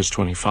Leviticus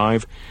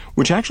 25,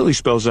 which actually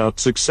spells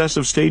out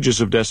successive stages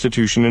of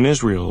destitution in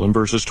Israel in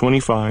verses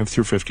 25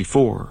 through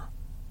 54.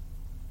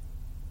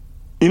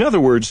 In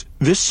other words,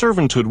 this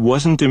servanthood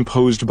wasn't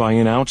imposed by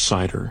an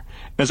outsider,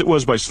 as it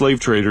was by slave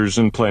traders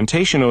and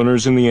plantation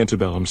owners in the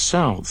antebellum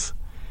South.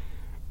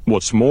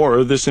 What's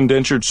more, this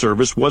indentured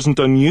service wasn't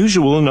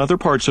unusual in other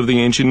parts of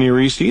the ancient Near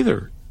East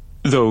either,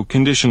 though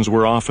conditions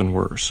were often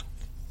worse.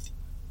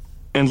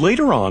 And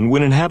later on,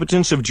 when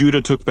inhabitants of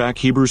Judah took back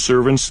Hebrew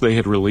servants they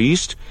had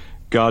released,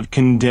 God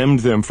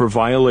condemned them for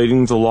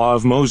violating the law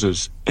of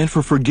Moses and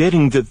for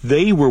forgetting that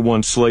they were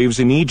once slaves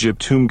in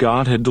Egypt whom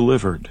God had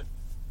delivered.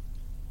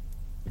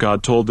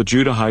 God told the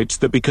Judahites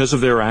that because of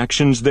their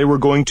actions they were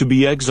going to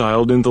be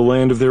exiled in the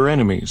land of their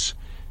enemies.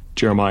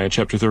 Jeremiah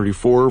chapter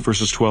 34,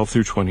 verses 12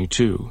 through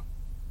 22.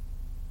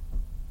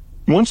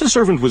 Once a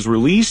servant was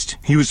released,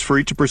 he was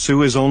free to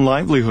pursue his own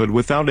livelihood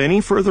without any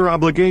further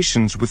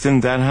obligations within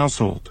that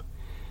household.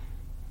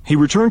 He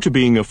returned to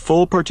being a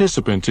full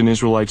participant in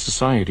Israelite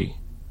society.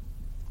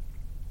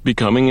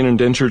 Becoming an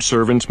indentured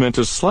servant meant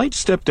a slight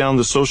step down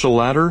the social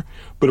ladder,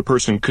 but a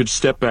person could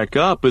step back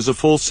up as a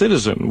full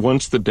citizen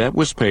once the debt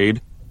was paid,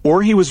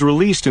 or he was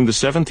released in the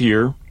 7th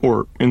year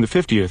or in the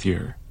 50th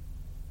year.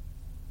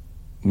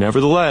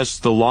 Nevertheless,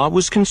 the law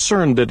was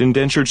concerned that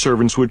indentured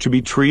servants were to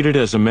be treated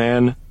as a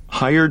man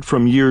hired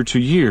from year to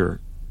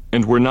year,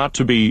 and were not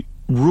to be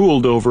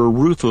ruled over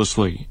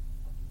ruthlessly.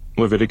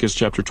 Leviticus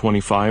chapter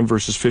 25,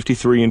 verses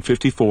 53 and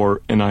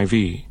 54,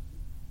 NIV.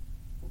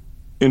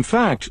 In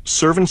fact,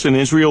 servants in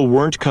Israel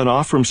weren't cut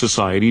off from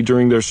society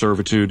during their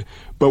servitude,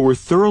 but were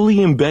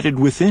thoroughly embedded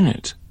within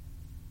it.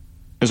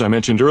 As I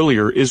mentioned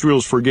earlier,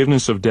 Israel's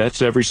forgiveness of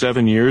debts every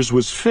 7 years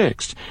was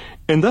fixed,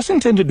 and thus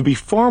intended to be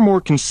far more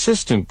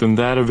consistent than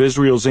that of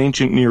Israel's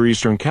ancient Near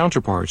Eastern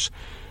counterparts,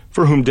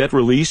 for whom debt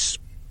release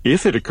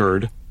if it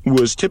occurred,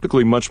 was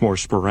typically much more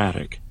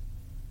sporadic.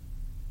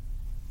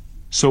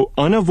 So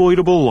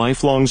unavoidable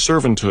lifelong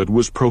servanthood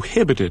was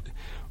prohibited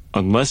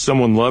unless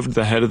someone loved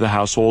the head of the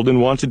household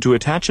and wanted to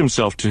attach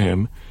himself to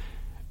him.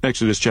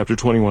 Exodus chapter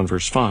 21,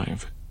 verse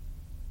 5.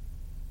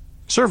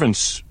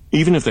 Servants,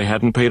 even if they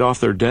hadn't paid off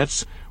their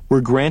debts,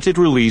 were granted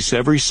release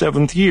every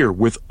 7th year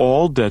with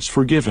all debts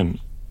forgiven.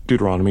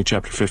 Deuteronomy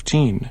chapter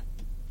 15.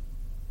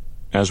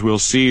 As we'll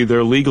see,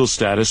 their legal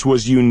status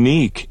was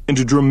unique and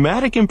a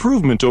dramatic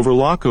improvement over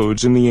law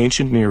codes in the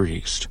ancient Near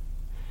East.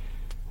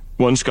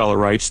 One scholar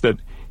writes that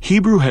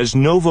Hebrew has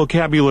no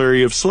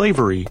vocabulary of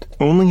slavery,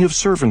 only of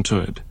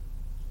servanthood.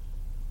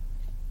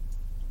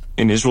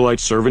 An Israelite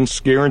servant's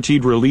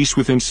guaranteed release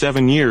within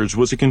 7 years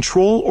was a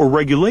control or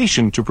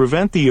regulation to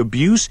prevent the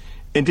abuse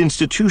and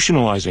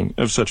institutionalizing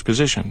of such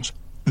positions.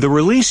 The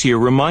release here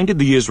reminded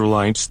the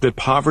Israelites that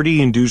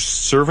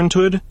poverty-induced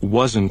servanthood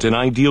wasn't an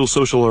ideal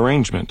social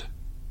arrangement.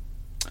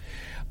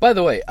 By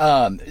the way,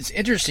 it's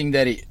interesting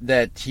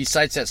that he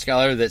cites that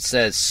scholar that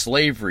says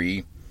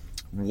slavery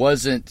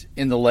wasn't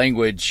in the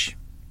language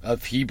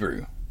of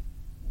Hebrew.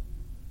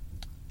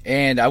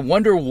 And I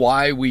wonder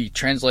why we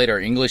translate our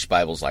English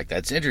Bibles like that.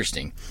 It's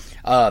interesting.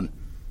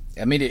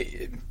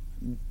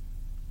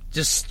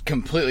 Just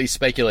completely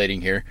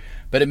speculating here,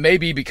 but it may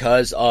be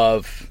because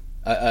of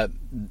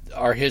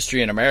our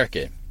history in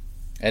America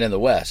and in the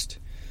West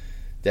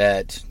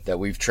that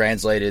we've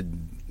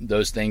translated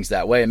those things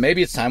that way. And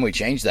maybe it's time we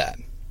change that.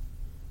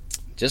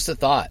 Just a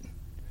thought.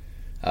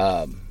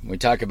 We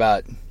talk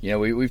about,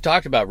 we've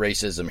talked about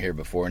racism here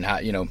before and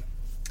how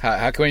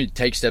can we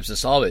take steps to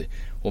solve it?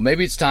 Well,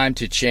 maybe it's time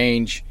to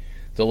change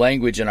the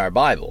language in our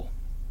Bible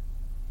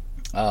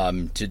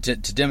to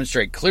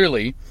demonstrate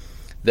clearly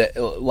that,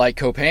 like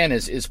Copan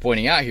is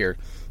pointing out here,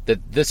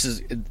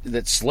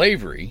 that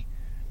slavery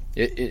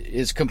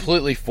is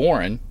completely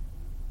foreign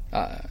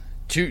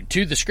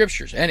to the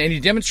Scriptures, and he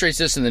demonstrates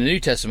this in the New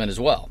Testament as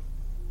well.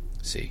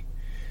 See,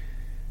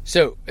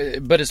 so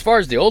but as far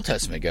as the Old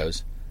Testament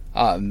goes,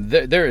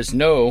 there is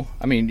no.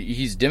 I mean,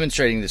 he's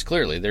demonstrating this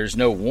clearly. There's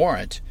no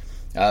warrant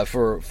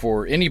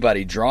for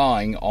anybody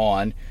drawing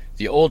on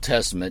the Old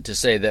Testament to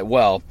say that,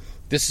 well,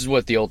 this is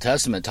what the Old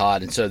Testament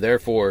taught, and so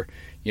therefore,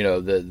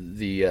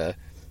 the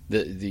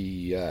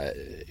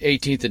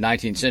 18th and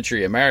 19th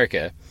century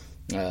America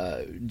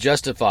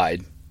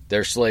justified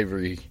their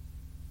slavery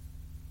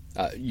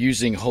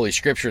using Holy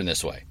Scripture in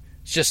this way.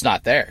 It's just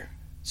not there.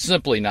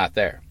 Simply not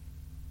there.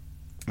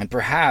 And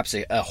perhaps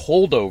a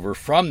holdover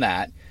from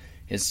that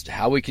is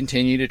how we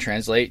continue to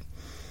translate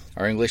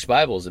our English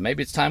Bibles, and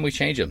maybe it's time we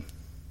change them.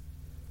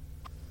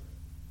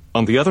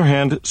 On the other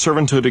hand,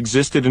 servanthood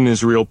existed in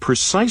Israel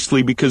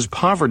precisely because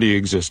poverty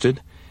existed.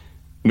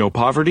 No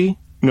poverty,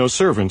 no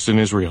servants in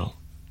Israel.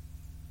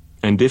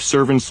 And if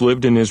servants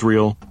lived in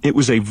Israel, it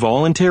was a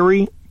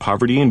voluntary,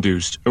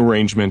 poverty-induced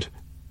arrangement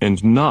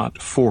and not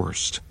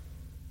forced.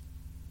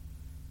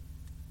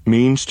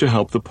 Means to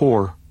help the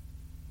poor.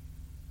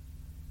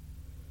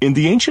 In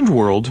the ancient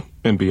world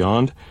and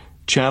beyond,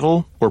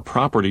 chattel or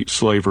property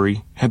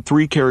slavery had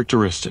 3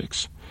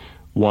 characteristics.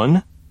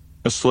 1,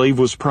 a slave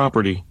was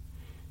property.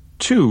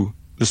 2,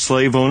 the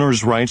slave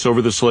owner's rights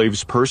over the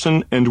slave's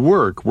person and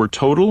work were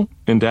total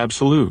and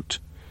absolute.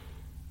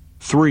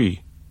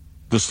 3,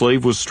 the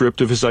slave was stripped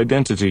of his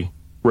identity,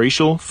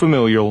 racial,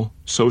 familial,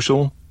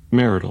 social,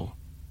 marital.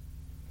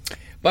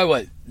 By the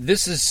way,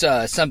 this is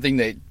something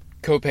that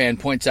Copan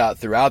points out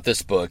throughout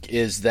this book,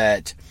 is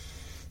that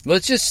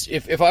let's just,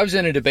 if I was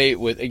in a debate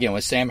with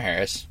Sam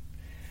Harris,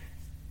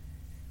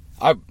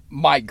 I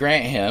might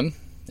grant him,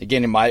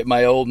 again, in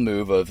my old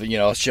move of,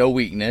 show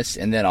weakness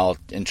and then I'll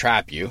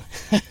entrap you.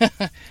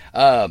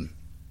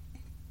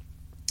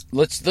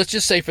 Let's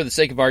just say, for the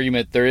sake of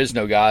argument, there is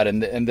no God,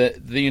 and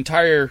the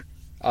entire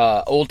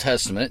Old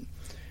Testament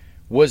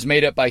was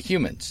made up by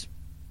humans.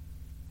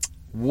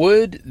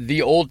 Would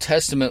the Old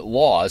Testament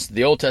laws,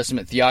 the Old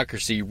Testament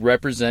theocracy,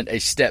 represent a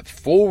step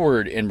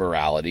forward in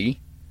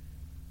morality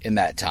in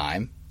that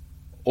time,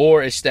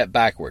 or a step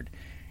backward?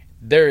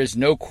 There is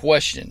no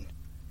question,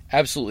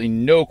 absolutely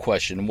no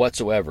question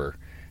whatsoever,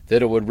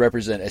 that it would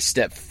represent a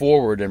step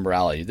forward in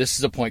morality. This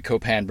is a point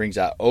Copan brings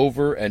out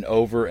over and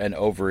over and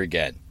over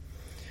again.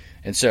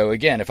 And so,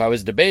 again, if I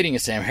was debating a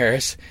Sam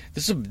Harris,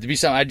 this would be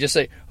something I'd just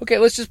say, okay,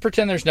 let's just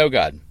pretend there's no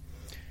God.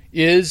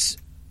 Is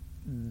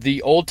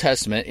the Old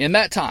Testament in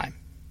that time,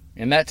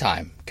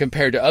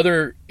 compared to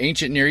other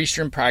ancient Near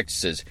Eastern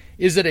practices,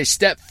 is it a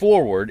step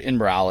forward in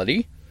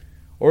morality,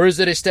 or is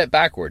it a step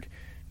backward?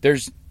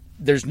 There's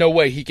no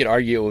way he could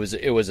argue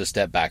it was a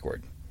step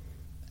backward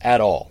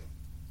at all.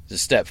 It's a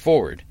step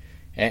forward.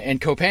 And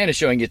Copan is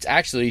showing it's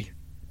actually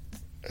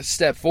a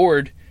step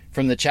forward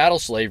from the chattel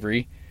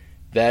slavery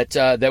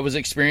that was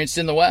experienced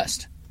in the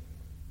West.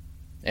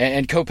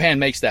 And Copan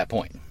makes that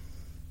point.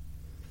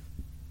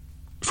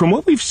 From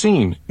what we've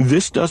seen,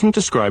 this doesn't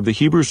describe the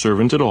Hebrew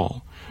servant at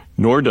all,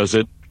 nor does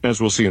it,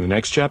 as we'll see in the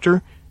next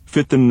chapter,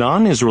 fit the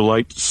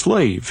non-Israelite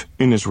slave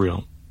in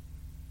Israel.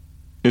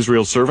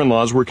 Israel's servant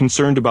laws were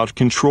concerned about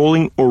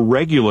controlling or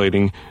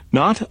regulating,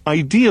 not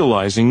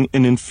idealizing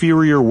an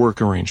inferior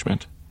work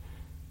arrangement.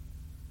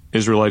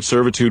 Israelite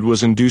servitude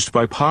was induced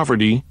by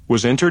poverty,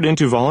 was entered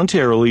into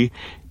voluntarily,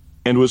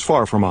 and was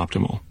far from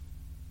optimal.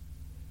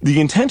 The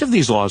intent of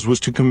these laws was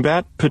to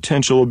combat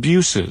potential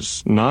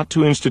abuses, not to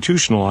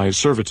institutionalize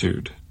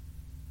servitude.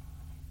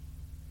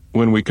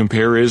 When we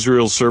compare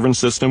Israel's servant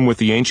system with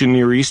the ancient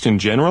Near East in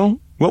general,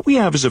 what we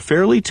have is a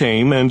fairly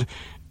tame and,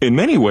 in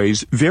many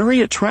ways,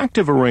 very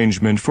attractive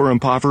arrangement for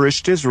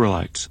impoverished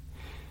Israelites.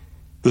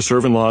 The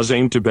servant laws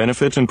aim to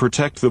benefit and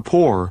protect the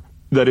poor,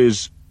 that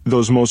is,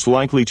 those most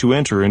likely to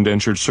enter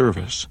indentured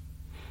service.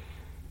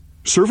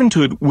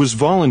 Servanthood was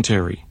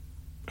voluntary.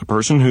 A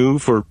person who,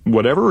 for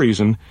whatever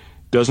reason,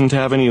 doesn't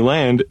have any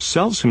land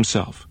sells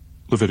himself.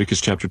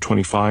 Leviticus chapter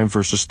 25,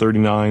 verses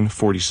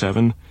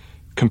 39-47.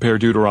 Compare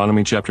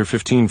Deuteronomy chapter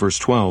 15, verse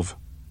 12.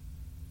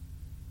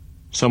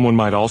 Someone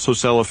might also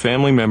sell a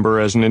family member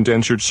as an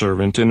indentured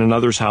servant in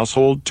another's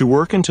household to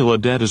work until a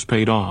debt is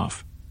paid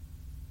off.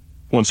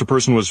 Once a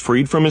person was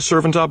freed from his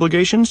servant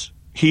obligations,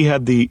 he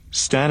had the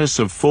status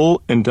of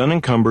full and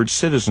unencumbered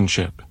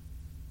citizenship.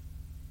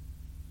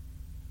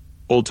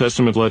 Old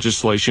Testament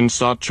legislation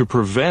sought to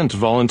prevent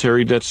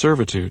voluntary debt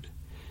servitude.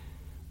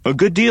 A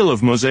good deal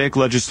of Mosaic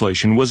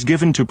legislation was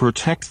given to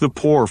protect the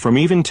poor from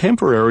even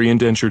temporary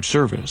indentured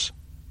service.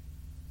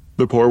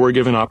 The poor were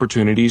given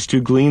opportunities to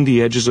glean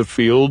the edges of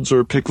fields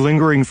or pick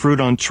lingering fruit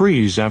on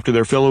trees after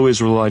their fellow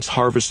Israelites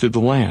harvested the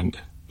land.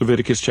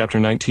 Leviticus chapter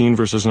 19,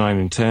 verses 9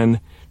 and 10,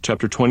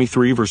 chapter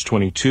 23, verse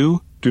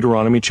 22,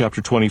 Deuteronomy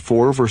chapter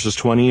 24, verses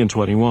 20 and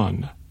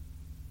 21.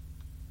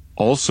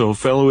 Also,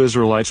 fellow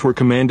Israelites were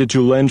commanded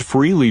to lend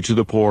freely to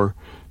the poor,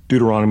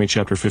 Deuteronomy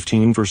chapter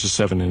 15, verses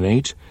 7 and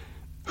 8,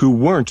 who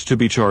weren't to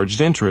be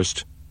charged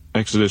interest,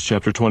 Exodus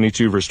chapter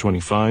 22, verse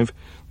 25,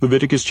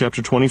 Leviticus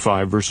chapter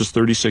 25, verses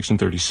 36 and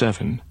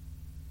 37.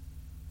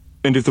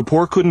 And if the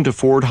poor couldn't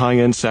afford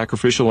high-end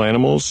sacrificial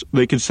animals,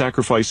 they could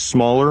sacrifice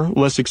smaller,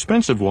 less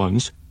expensive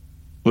ones,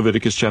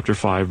 Leviticus chapter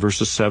 5,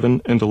 verses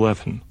 7 and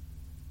 11.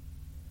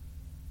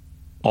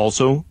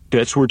 Also,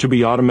 debts were to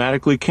be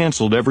automatically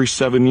canceled every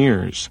 7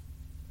 years.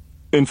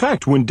 In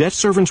fact, when debt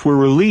servants were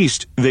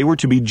released, they were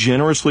to be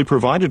generously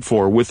provided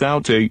for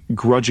without a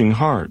grudging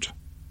heart.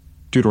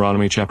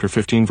 Deuteronomy chapter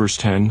 15, verse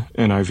 10,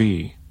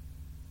 NIV.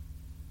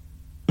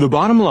 The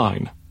bottom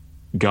line,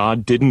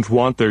 God didn't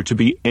want there to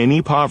be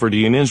any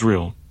poverty in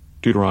Israel.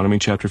 Deuteronomy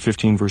chapter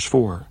 15, verse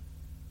 4.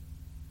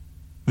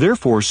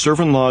 Therefore,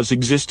 servant laws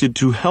existed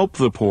to help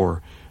the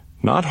poor,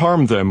 not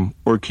harm them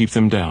or keep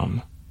them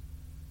down.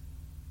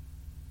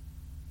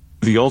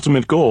 The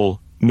ultimate goal,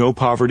 no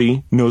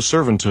poverty, no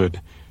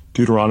servanthood.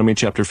 Deuteronomy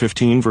chapter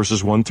 15,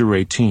 verses 1 through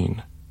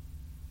 18.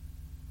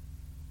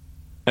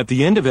 At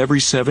the end of every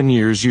 7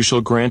 years you shall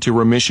grant a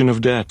remission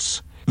of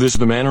debts. This is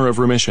the manner of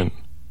remission.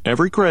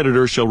 Every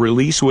creditor shall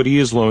release what he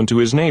has loaned to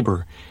his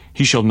neighbor.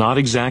 He shall not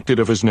exact it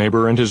of his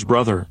neighbor and his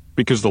brother,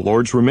 because the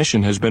Lord's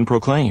remission has been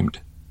proclaimed.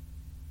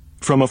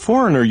 From a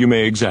foreigner you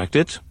may exact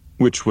it,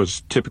 which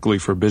was typically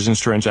for business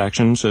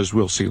transactions, as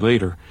we'll see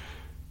later.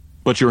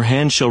 But your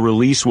hand shall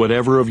release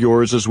whatever of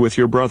yours is with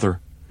your brother.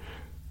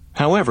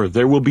 However,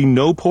 there will be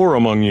no poor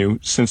among you,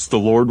 since the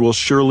Lord will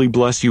surely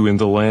bless you in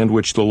the land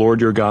which the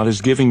Lord your God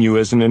is giving you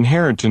as an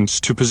inheritance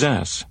to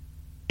possess.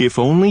 If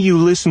only you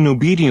listen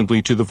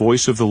obediently to the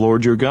voice of the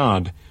Lord your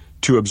God,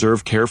 to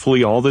observe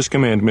carefully all this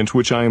commandment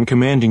which I am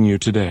commanding you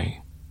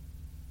today.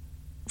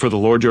 For the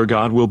Lord your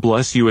God will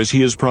bless you as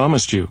he has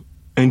promised you,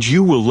 and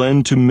you will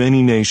lend to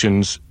many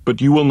nations, but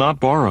you will not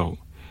borrow,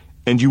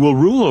 and you will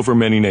rule over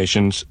many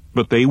nations,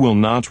 but they will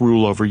not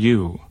rule over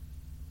you.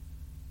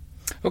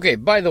 Okay,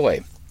 by the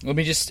way, let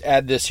me just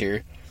add this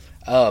here.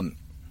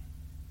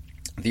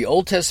 The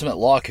Old Testament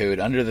law code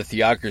under the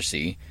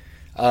theocracy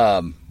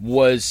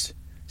was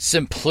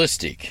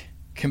simplistic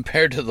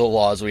compared to the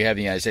laws we have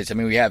in the United States. I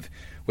mean, we have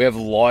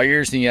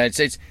lawyers in the United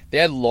States. They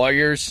had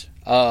lawyers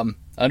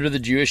under the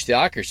Jewish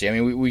theocracy. I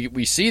mean,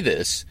 we see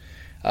this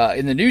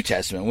in the New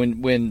Testament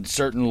when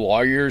certain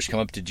lawyers come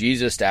up to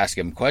Jesus to ask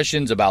him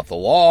questions about the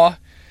law,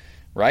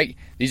 right?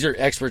 These are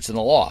experts in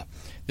the law.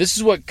 This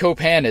is what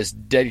Copan has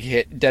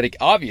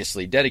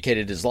obviously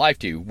dedicated his life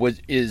to,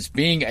 is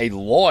being a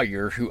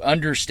lawyer who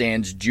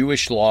understands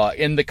Jewish law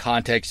in the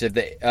context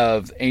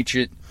of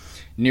ancient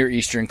Near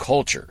Eastern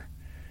culture.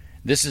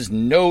 This is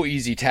no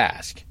easy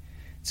task.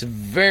 It's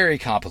very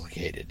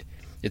complicated.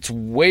 It's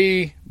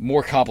way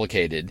more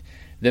complicated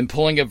than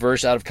pulling a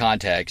verse out of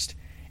context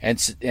and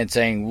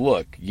saying,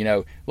 look,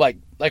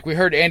 like we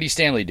heard Andy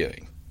Stanley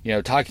doing,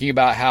 talking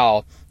about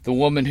how the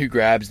woman who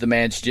grabs the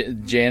man's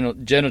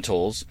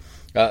genitals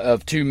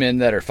of two men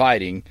that are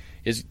fighting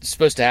is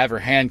supposed to have her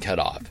hand cut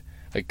off.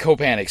 Like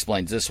Copan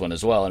explains this one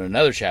as well in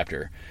another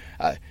chapter.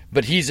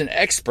 But he's an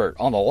expert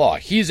on the law.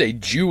 He's a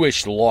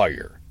Jewish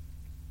lawyer.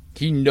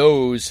 He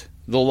knows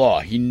the law.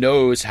 He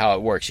knows how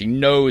it works. He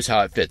knows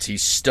how it fits.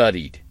 He's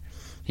studied.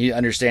 He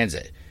understands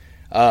it.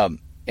 And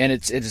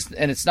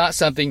it's not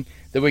something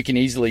that we can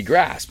easily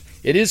grasp.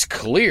 It is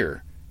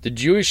clear. The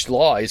Jewish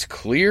law is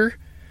clear,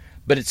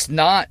 But it's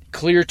not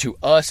clear to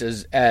us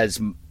as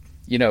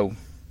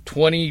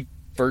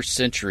 21st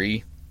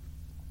century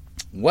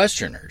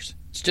Westerners.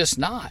 It's just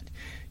not.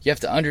 You have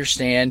to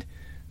understand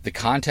the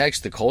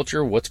context, the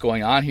culture, what's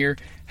going on here,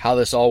 how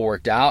this all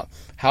worked out,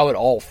 how it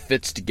all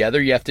fits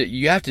together. You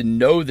have to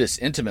know this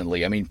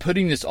intimately. I mean,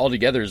 putting this all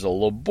together is a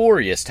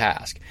laborious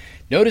task.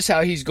 Notice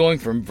how he's going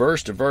from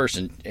verse to verse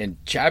and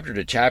chapter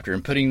to chapter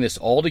and putting this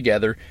all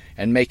together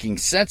and making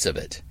sense of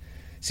it.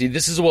 See,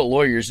 this is what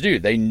lawyers do.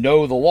 They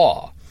know the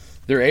law.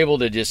 They're able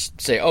to just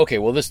say, okay,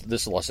 well,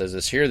 this law says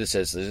this here, this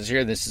says this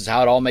here, this is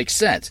how it all makes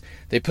sense.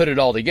 They put it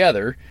all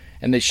together,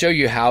 and they show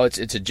you how it's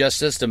a just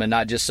system and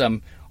not just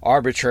some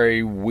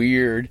arbitrary,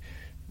 weird,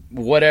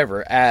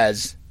 whatever,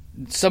 as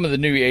some of the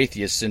new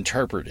atheists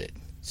interpret it.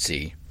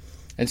 See?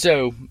 And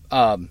so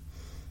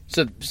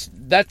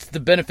that's the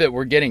benefit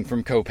we're getting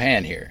from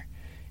Copan here,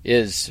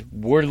 is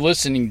we're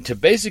listening to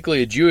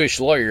basically a Jewish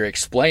lawyer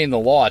explain the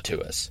law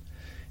to us.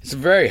 It's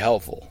very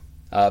helpful.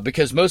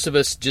 Because most of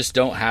us just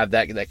don't have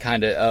that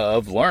kind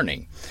of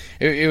learning.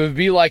 It would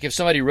be like if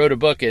somebody wrote a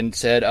book and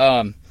said,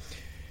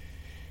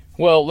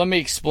 well, let me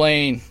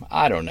explain,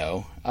 I don't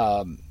know,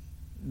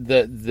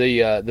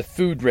 the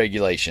food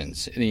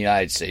regulations in the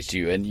United States to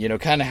you, and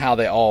kind of how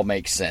they all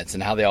make sense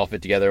and how they all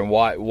fit together, and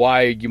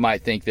why you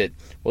might think that,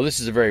 well, this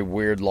is a very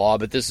weird law,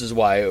 but this is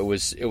why it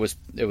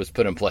was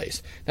put in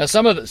place. Now,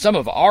 some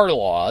of our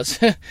laws,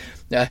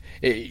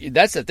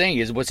 that's the thing,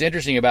 is what's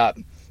interesting about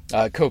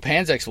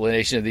Copan's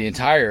explanation of the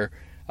entire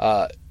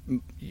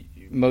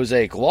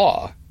Mosaic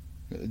Law,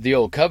 the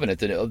Old Covenant,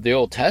 the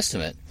Old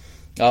Testament.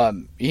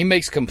 He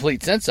makes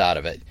complete sense out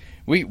of it.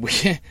 We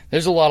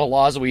there's a lot of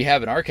laws that we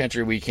have in our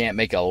country we can't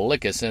make a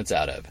lick of sense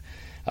out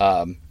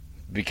of,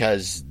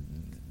 because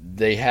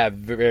they have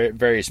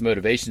various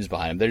motivations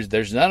behind them.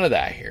 There's none of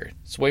that here.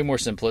 It's way more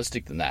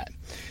simplistic than that.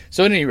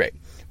 So at any rate,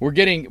 we're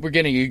getting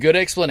a good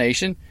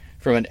explanation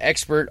from an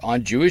expert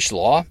on Jewish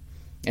law,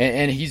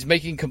 and he's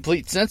making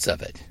complete sense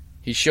of it.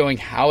 He's showing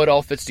how it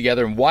all fits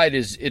together and why it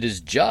is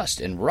just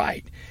and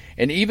right,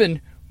 and even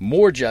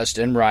more just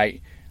and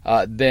right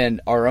than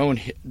our own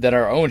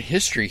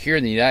history here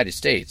in the United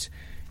States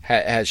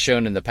has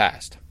shown in the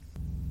past.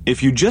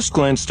 If you just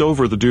glanced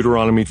over the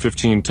Deuteronomy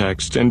 15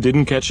 text and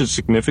didn't catch its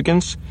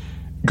significance,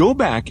 go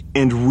back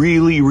and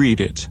really read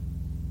it.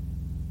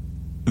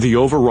 The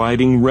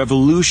overriding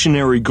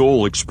revolutionary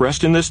goal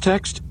expressed in this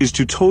text is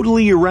to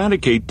totally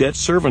eradicate debt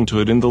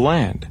servanthood in the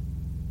land.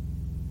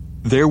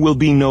 There will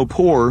be no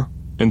poor,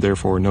 and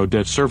therefore no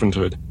debt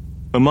servanthood,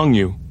 among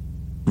you.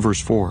 Verse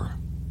 4.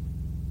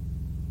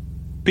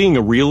 Being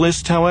a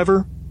realist,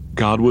 however,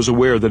 God was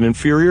aware that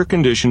inferior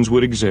conditions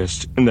would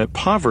exist and that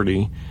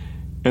poverty,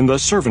 and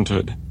thus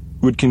servanthood,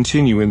 would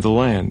continue in the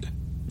land.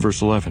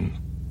 Verse 11.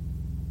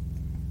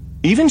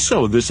 Even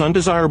so, this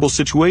undesirable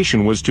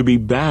situation was to be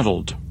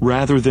battled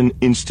rather than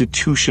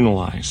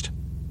institutionalized.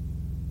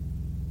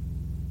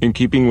 In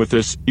keeping with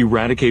this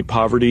eradicate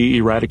poverty,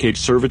 eradicate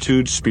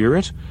servitude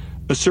spirit,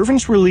 a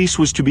servant's release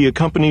was to be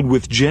accompanied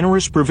with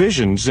generous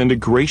provisions and a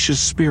gracious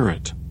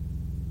spirit.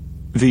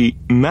 The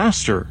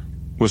master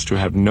was to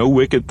have no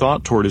wicked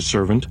thought toward his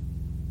servant.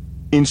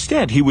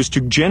 Instead, he was to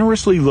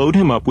generously load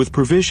him up with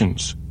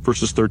provisions,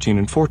 verses 13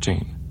 and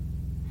 14.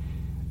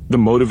 The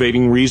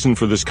motivating reason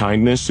for this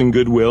kindness and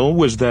goodwill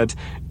was that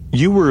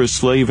you were a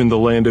slave in the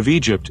land of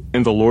Egypt,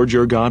 and the Lord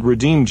your God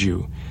redeemed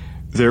you.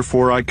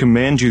 Therefore I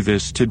command you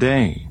this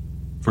today.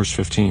 Verse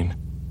 15.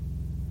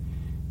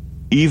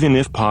 Even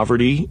if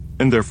poverty,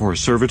 and therefore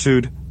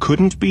servitude,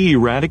 couldn't be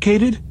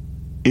eradicated,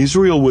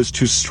 Israel was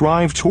to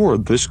strive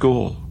toward this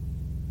goal.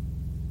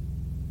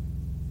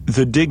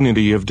 The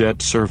dignity of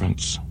debt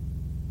servants.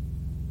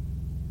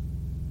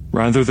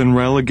 Rather than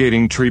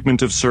relegating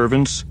treatment of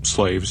servants,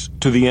 slaves,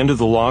 to the end of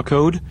the law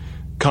code,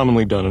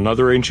 commonly done in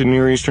other ancient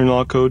Near Eastern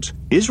law codes,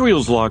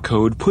 Israel's law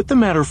code put the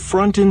matter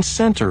front and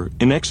center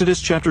in Exodus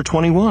chapter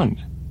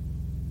 21.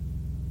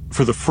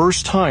 For the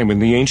first time in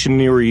the ancient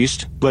Near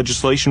East,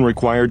 legislation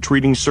required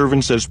treating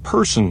servants as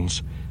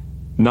persons,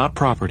 not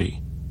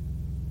property.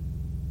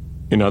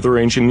 In other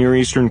ancient Near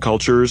Eastern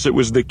cultures, it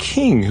was the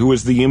king who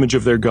was the image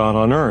of their God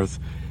on earth,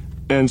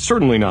 and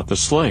certainly not the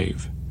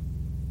slave.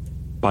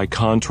 By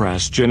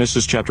contrast,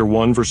 Genesis chapter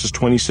 1 verses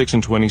 26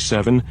 and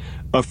 27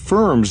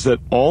 affirms that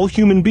all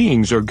human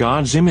beings are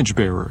God's image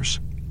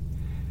bearers.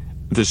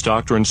 This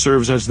doctrine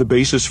serves as the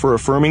basis for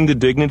affirming the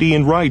dignity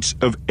and rights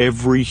of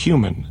every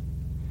human.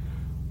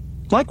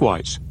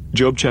 Likewise,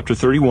 Job chapter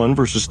 31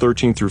 verses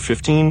 13 through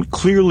 15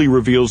 clearly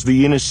reveals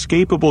the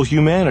inescapable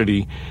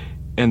humanity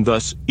and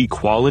thus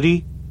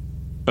equality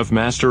of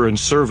master and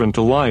servant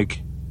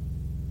alike.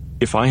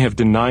 If I have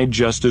denied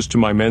justice to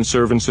my men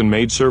servants and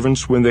maid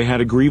servants when they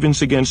had a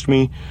grievance against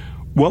me,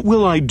 what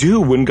will I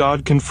do when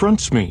God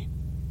confronts me?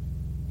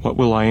 What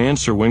will I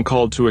answer when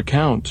called to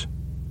account?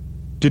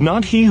 Did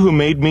not he who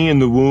made me in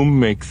the womb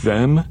make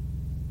them?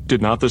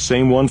 Did not the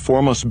same one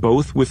form us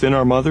both within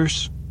our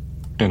mothers?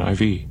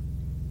 NIV.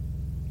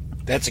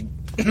 That's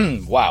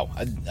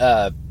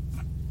a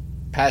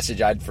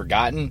passage I'd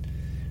forgotten.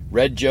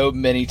 Read Job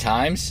many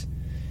times.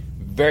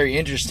 Very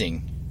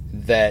interesting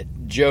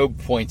that Job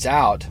points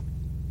out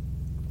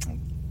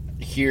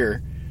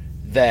here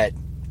that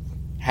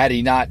had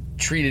he not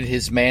treated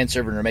his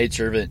manservant or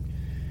maidservant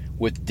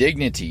with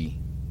dignity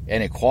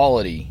and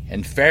equality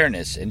and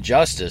fairness and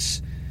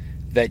justice,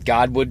 that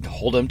God would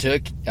hold him to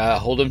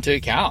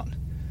account.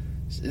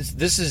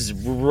 This is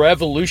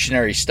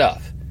revolutionary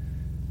stuff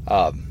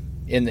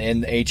in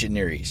the ancient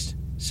Near East.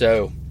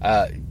 So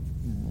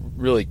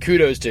really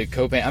kudos to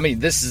Copan. I mean,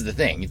 this is the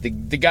thing.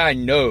 The guy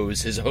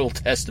knows his Old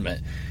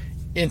Testament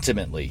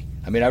intimately.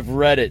 I mean, I've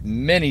read it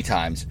many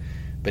times,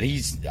 but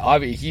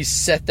he's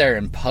sat there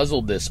and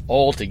puzzled this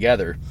all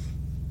together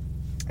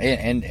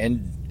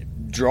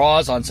and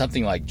draws on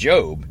something like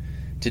Job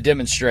to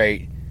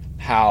demonstrate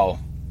how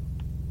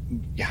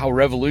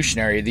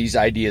revolutionary these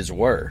ideas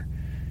were,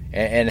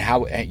 and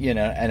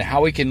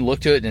how we can look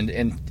to it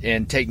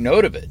and take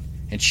note of it,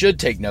 and should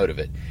take note of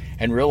it,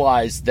 and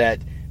realize that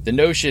the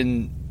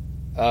notion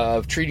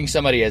of treating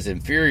somebody as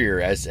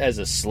inferior, as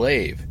a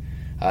slave,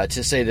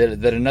 to say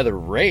that another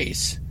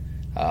race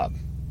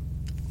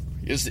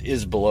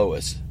is below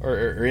us,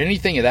 or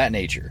anything of that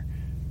nature,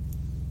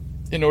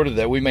 in order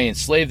that we may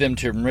enslave them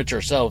to enrich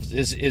ourselves,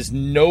 is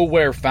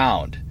nowhere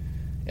found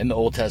in the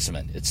Old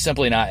Testament. It's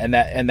simply not,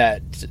 and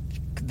that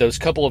those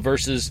couple of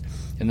verses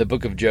in the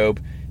book of Job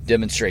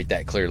demonstrate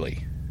that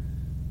clearly.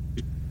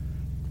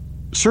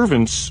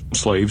 Servants,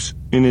 slaves,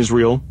 in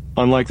Israel,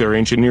 unlike their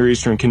ancient Near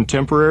Eastern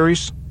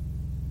contemporaries,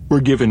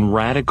 were given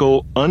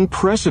radical,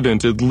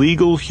 unprecedented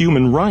legal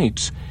human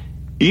rights,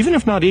 even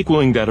if not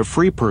equaling that of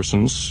free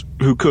persons,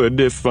 who could,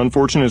 if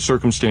unfortunate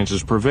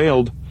circumstances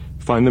prevailed,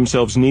 find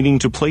themselves needing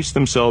to place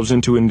themselves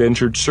into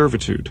indentured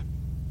servitude.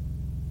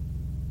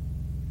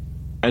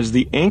 As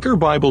the Anchor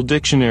Bible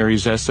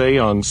Dictionary's essay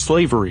on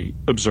slavery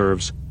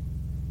observes,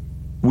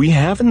 we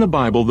have in the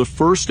Bible the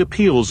first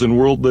appeals in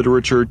world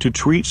literature to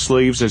treat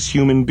slaves as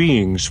human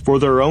beings for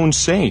their own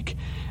sake,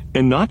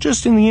 and not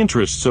just in the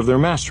interests of their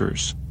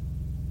masters.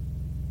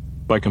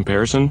 By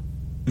comparison,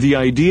 the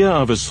idea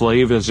of a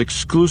slave as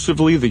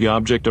exclusively the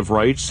object of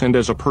rights and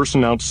as a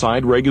person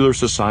outside regular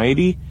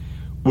society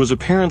was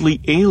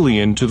apparently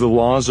alien to the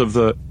laws of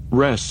the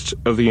rest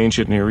of the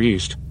ancient Near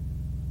East,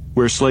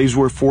 where slaves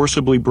were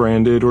forcibly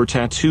branded or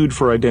tattooed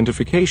for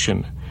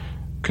identification.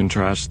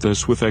 Contrast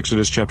this with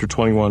Exodus chapter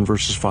 21,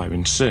 verses 5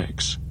 and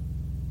 6.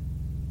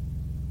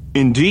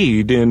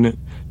 Indeed, in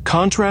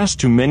contrast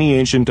to many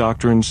ancient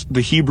doctrines,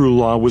 the Hebrew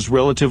law was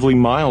relatively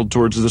mild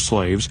towards the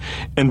slaves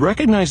and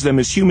recognized them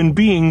as human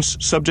beings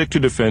subject to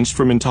defense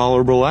from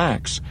intolerable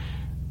acts,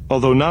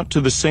 although not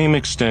to the same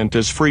extent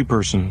as free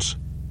persons.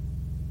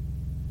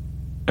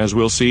 As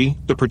we'll see,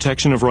 the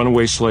protection of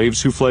runaway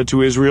slaves who fled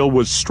to Israel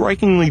was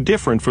strikingly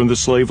different from the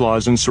slave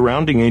laws in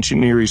surrounding ancient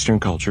Near Eastern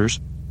cultures,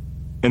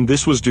 and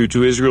this was due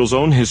to Israel's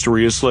own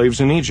history as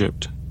slaves in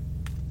Egypt.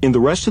 In the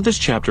rest of this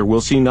chapter,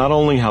 we'll see not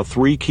only how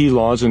three key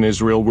laws in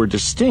Israel were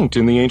distinct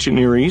in the ancient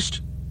Near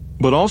East,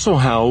 but also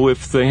how,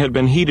 if they had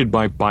been heeded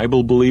by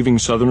Bible-believing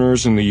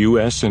Southerners in the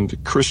U.S.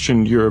 and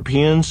Christian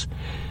Europeans,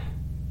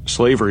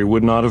 slavery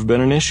would not have been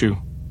an issue.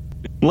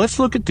 Let's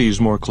look at these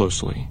more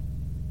closely.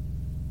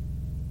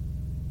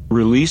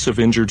 Release of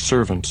injured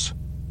servants.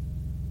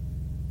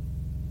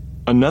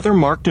 Another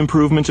marked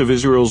improvement of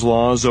Israel's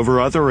laws over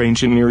other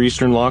ancient Near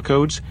Eastern law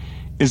codes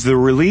is the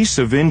release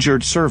of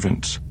injured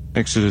servants.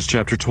 Exodus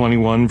chapter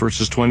 21,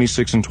 verses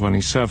 26 and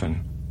 27.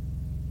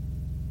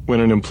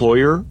 When an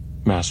employer,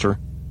 master,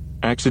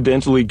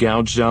 accidentally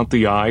gouged out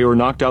the eye or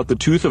knocked out the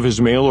tooth of his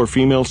male or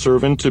female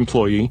servant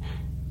employee,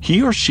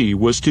 he or she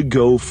was to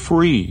go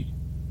free.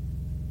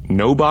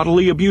 No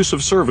bodily abuse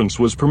of servants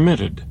was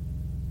permitted.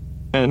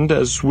 And,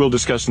 as we'll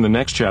discuss in the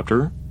next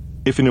chapter,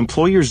 if an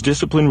employer's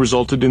discipline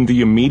resulted in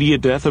the immediate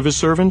death of his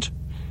servant,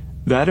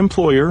 that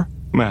employer,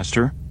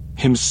 master,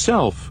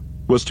 himself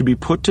was to be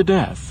put to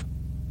death.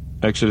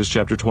 Exodus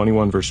chapter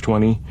 21, verse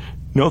 20.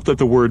 Note that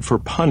the word for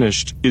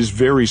punished is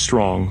very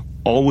strong,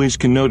 always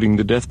connoting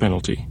the death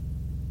penalty.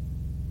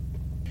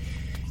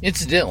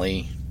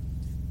 Incidentally,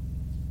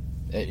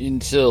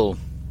 until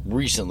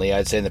recently,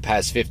 I'd say in the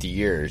past 50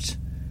 years,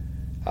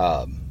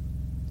 the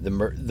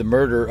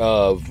murder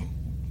of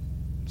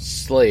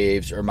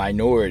slaves or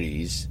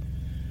minorities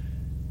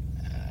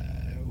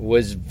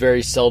was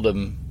very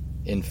seldom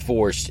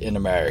enforced in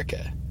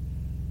America.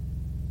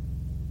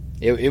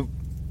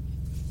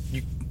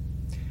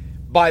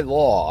 By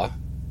law,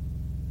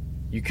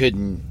 you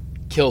couldn't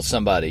kill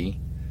somebody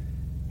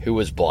who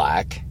was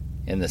black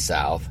in the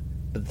South,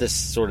 but this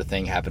sort of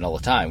thing happened all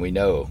the time. We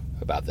know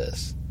about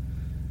this.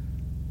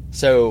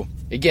 So,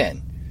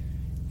 again,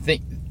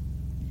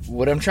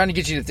 what I'm trying to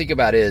get you to think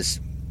about is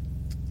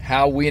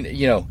how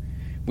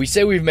we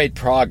say we've made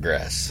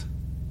progress.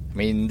 I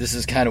mean, this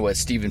is kind of what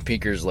Steven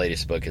Pinker's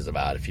latest book is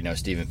about, if you know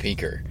Steven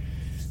Pinker,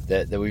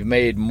 that we've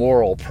made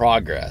moral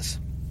progress.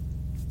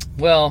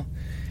 Well,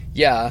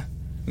 yeah,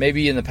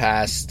 maybe in the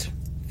past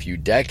few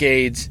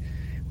decades,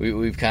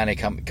 we've kind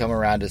of come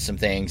around to some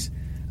things,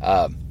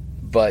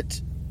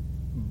 but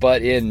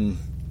in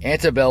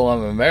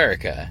antebellum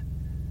America,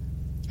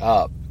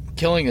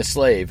 killing a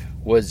slave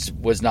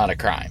was not a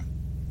crime,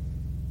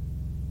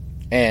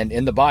 And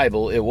in the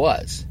Bible, it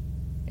was.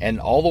 And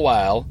all the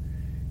while,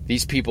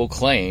 these people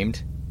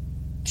claimed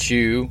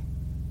to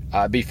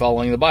be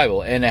following the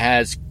Bible. And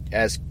as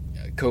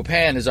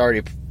Copan has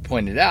already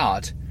pointed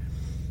out,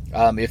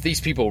 if these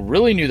people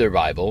really knew their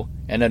Bible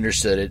and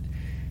understood it,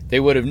 they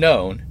would have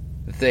known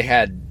that they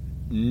had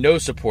no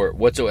support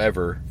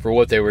whatsoever for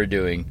what they were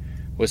doing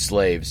with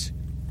slaves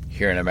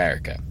here in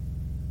America.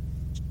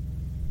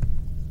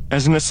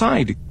 As an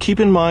aside, keep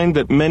in mind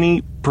that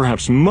many,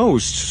 perhaps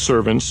most,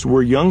 servants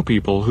were young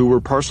people who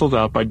were parceled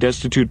out by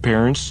destitute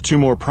parents to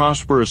more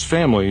prosperous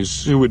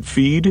families who would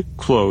feed,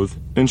 clothe,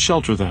 and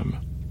shelter them.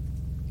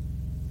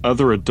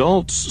 Other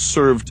adults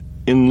served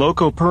in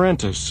loco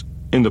parentis,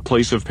 in the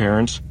place of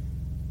parents,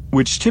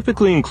 which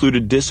typically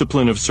included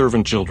discipline of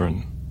servant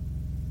children.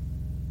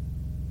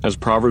 As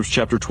Proverbs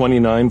chapter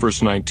 29,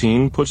 verse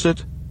 19 puts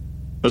it,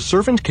 "A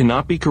servant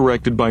cannot be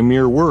corrected by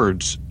mere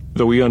words.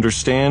 Though he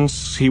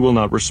understands, he will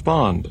not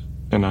respond."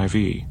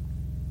 NIV.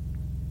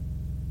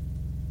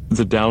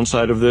 The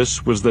downside of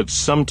this was that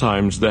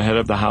sometimes the head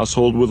of the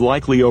household would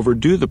likely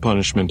overdo the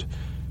punishment,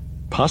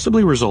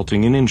 possibly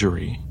resulting in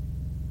injury.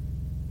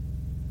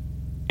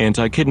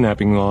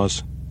 Anti-kidnapping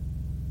laws.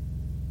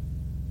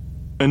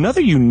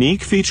 Another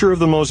unique feature of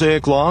the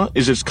Mosaic Law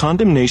is its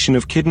condemnation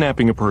of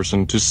kidnapping a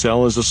person to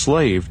sell as a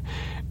slave,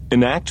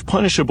 an act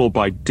punishable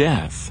by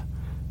death.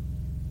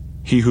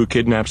 He who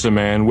kidnaps a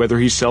man, whether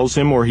he sells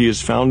him or he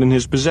is found in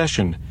his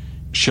possession,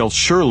 shall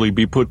surely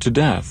be put to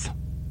death.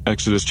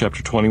 Exodus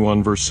chapter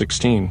 21, verse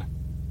 16.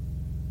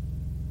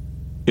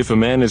 If a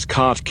man is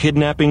caught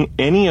kidnapping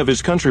any of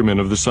his countrymen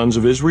of the sons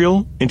of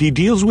Israel, and he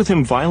deals with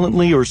him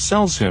violently or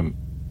sells him,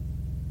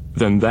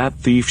 then that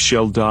thief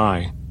shall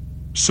die.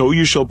 So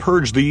you shall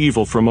purge the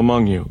evil from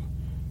among you.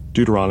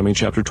 Deuteronomy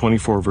chapter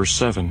 24, verse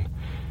 7.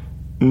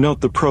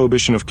 Note the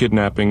prohibition of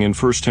kidnapping in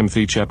 1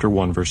 Timothy chapter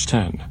 1, verse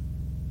 10.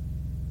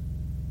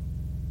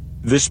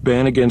 This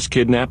ban against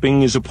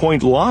kidnapping is a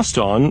point lost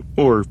on,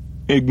 or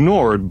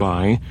ignored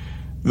by,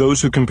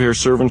 those who compare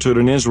servanthood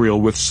in Israel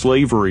with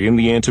slavery in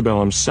the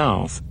antebellum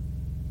South,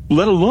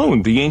 let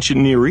alone the ancient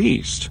Near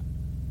East.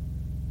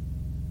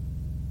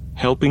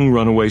 Helping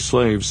runaway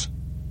slaves.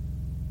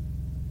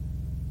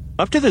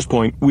 Up to this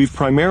point, we've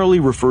primarily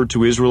referred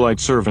to Israelite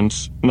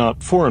servants,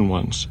 not foreign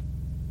ones.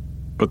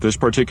 But this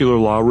particular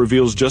law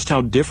reveals just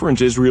how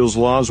different Israel's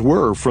laws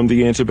were from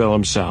the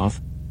antebellum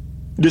South,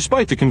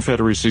 despite the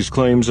Confederacy's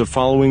claims of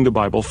following the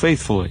Bible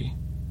faithfully.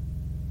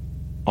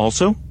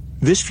 Also,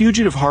 this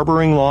fugitive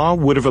harboring law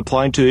would have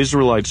applied to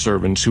Israelite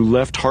servants who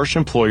left harsh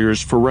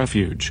employers for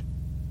refuge.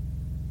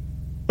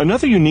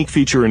 Another unique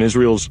feature in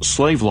Israel's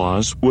slave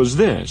laws was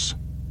this.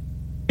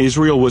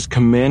 Israel was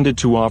commanded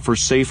to offer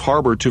safe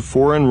harbor to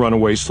foreign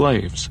runaway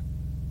slaves.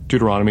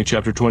 Deuteronomy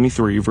chapter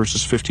 23,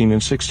 verses 15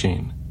 and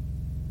 16.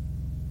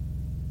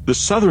 The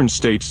southern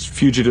states'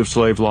 fugitive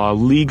slave law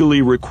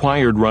legally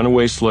required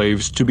runaway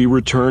slaves to be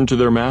returned to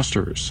their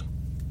masters.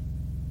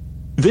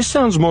 This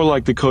sounds more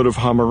like the Code of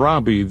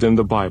Hammurabi than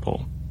the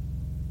Bible.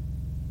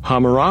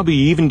 Hammurabi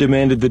even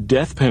demanded the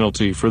death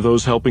penalty for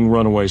those helping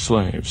runaway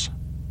slaves.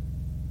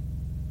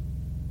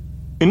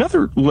 In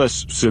other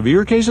less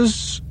severe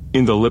cases,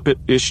 in the Lipit,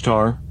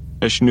 Ishtar,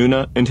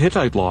 Eshnuna, and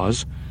Hittite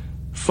laws,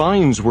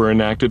 fines were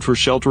enacted for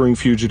sheltering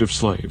fugitive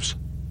slaves.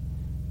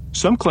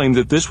 Some claim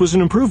that this was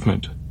an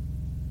improvement.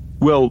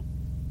 Well,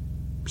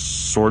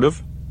 sort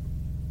of.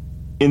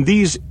 In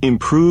these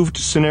improved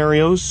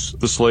scenarios,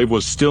 the slave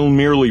was still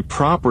merely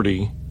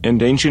property,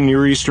 and ancient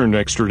Near Eastern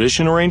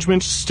extradition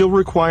arrangements still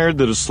required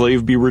that a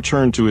slave be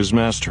returned to his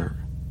master.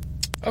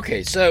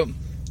 Okay, so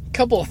a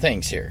couple of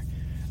things here.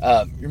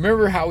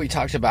 Remember how we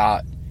talked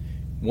about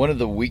one of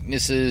the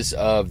weaknesses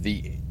of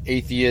the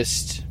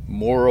atheist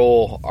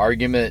moral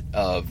argument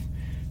of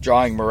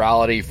drawing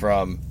morality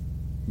from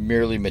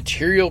merely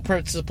material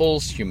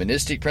principles,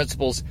 humanistic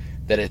principles,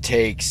 that it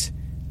takes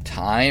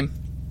time.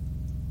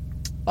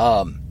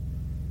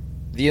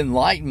 The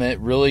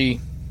Enlightenment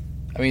really,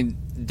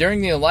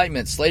 during the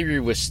Enlightenment, slavery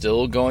was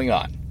still going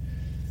on.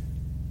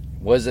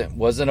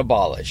 Wasn't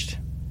abolished,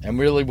 and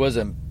really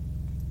wasn't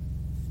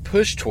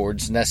pushed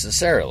towards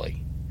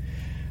necessarily.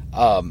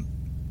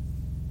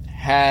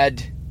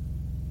 Had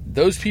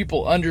those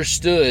people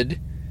understood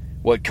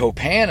what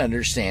Copan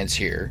understands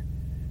here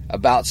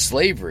about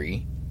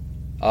slavery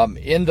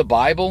in the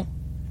Bible,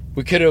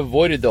 we could have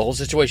avoided the whole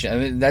situation.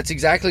 And that's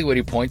exactly what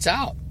he points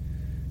out.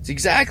 It's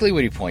exactly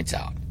what he points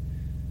out.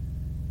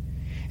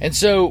 And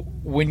so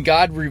when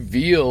God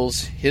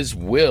reveals his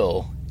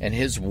will and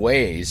his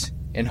ways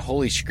in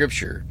Holy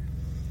Scripture,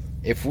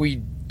 if we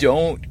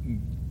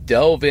don't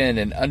delve in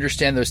and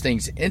understand those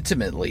things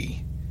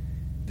intimately,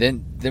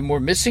 then we're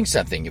missing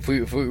something. If we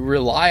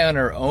rely on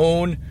our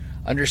own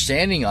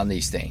understanding on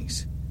these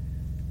things,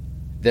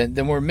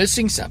 then we're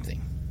missing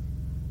something.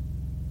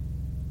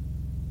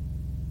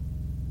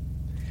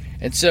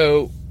 And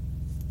so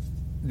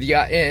the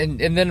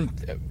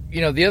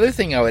other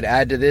thing I would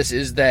add to this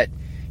is that,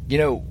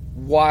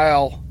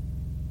 while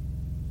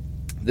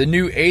the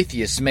new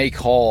atheists may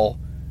call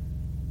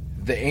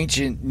the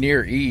ancient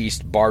Near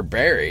East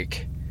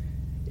barbaric,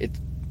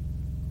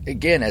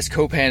 again, as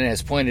Copan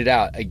has pointed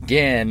out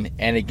again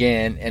and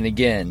again and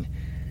again,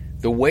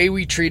 the way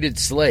we treated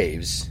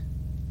slaves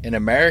in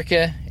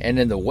America and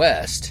in the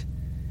West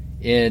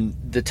in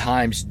the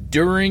times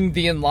during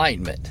the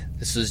Enlightenment,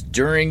 this is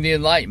during the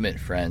Enlightenment,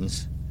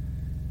 friends,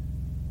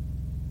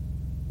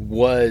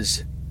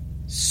 was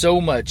so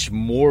much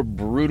more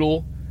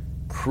brutal,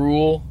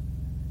 cruel,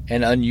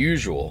 and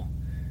unusual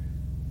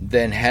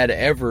than had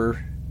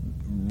ever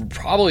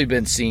probably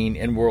been seen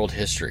in world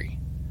history.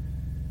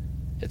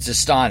 It's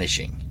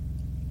astonishing.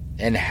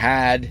 And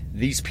had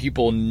these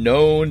people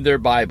known their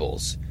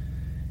Bibles,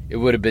 it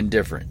would have been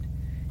different.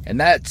 And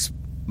that's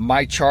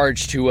my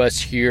charge to us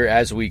here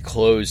as we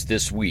close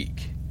this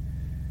week,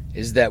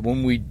 is that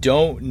when we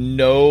don't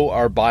know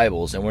our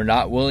Bibles and we're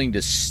not willing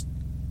to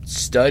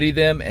study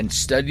them and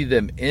study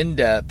them in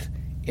depth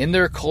in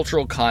their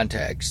cultural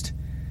context,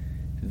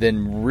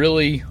 then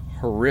really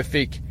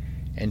horrific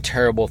and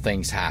terrible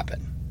things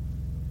happen.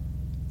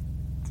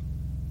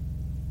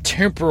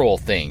 Temporal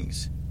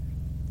things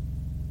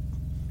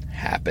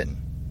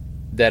happen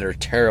that are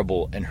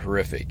terrible and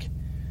horrific.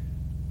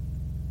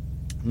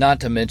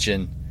 Not to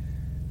mention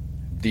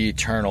the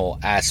eternal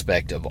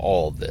aspect of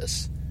all of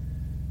this.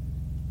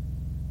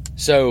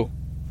 So,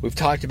 we've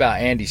talked about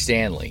Andy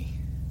Stanley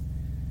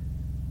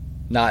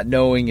not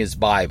knowing his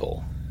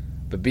Bible,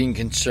 but being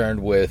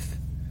concerned with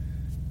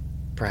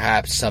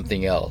perhaps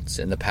something else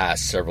in the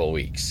past several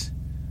weeks.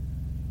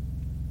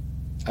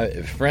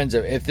 Friends,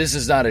 if this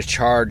is not a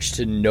charge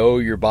to know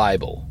your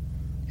Bible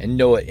and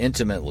know it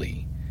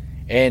intimately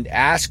and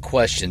ask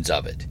questions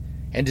of it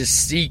and to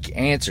seek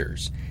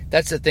answers,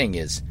 that's the thing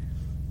is,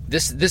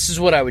 this is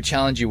what I would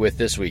challenge you with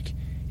this week,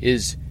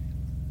 is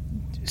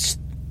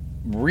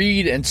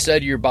read and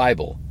study your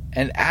Bible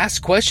and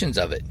ask questions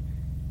of it.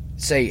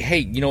 Say, hey,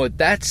 you know what,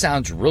 that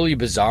sounds really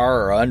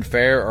bizarre or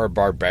unfair or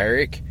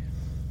barbaric,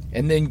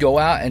 and then go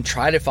out and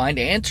try to find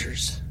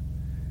answers.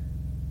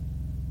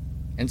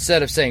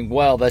 Instead of saying,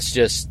 well, that's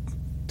just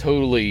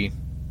totally,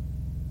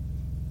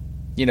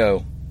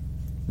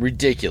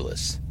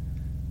 ridiculous,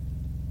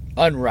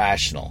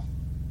 unrational,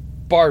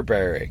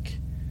 barbaric,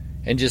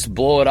 and just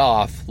blow it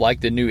off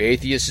like the new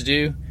atheists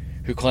do,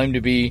 who claim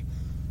to be,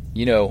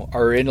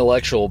 our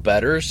intellectual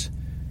betters.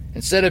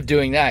 Instead of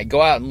doing that,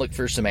 go out and look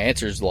for some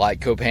answers like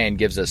Copan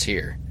gives us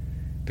here,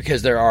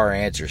 because there are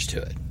answers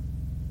to it.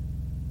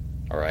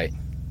 All right?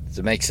 Does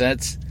it make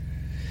sense?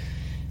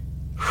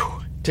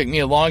 Whew. Took me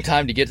a long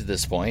time to get to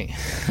this point.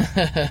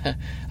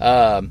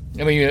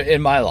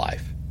 In my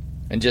life.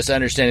 And just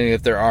understanding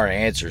that there are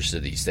answers to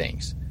these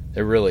things.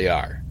 There really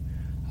are.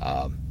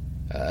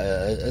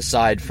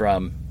 Aside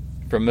from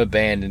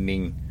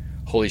abandoning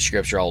Holy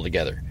Scripture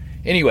altogether.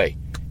 Anyway,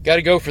 got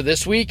to go for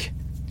this week.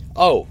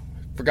 Oh,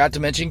 forgot to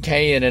mention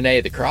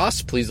KNNA The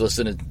Cross. Please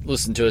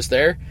listen to us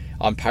there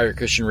on Pirate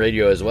Christian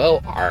Radio as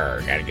well.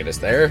 Gotta get us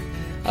there.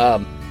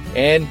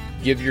 And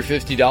give your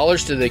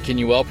 $50 to the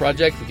Kenny Well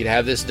Project. We could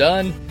have this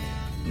done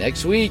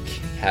next week.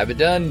 Have it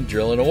done.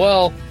 Drilling a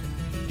well.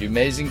 Do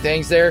amazing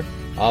things there.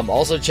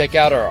 Also check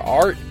out our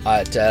art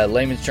at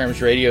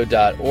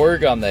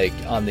laymanstermsradio.org on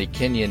the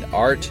Kenyan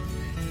Art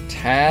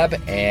tab.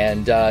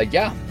 And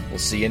we'll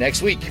see you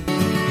next week.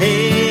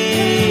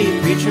 Hey,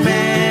 preacher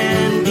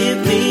man,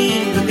 give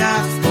me the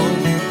gospel.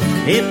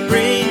 It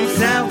brings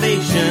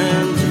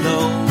salvation to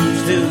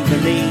those who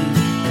believe.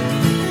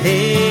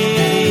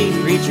 Hey,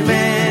 preacher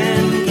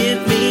man,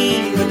 give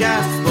me the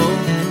gospel.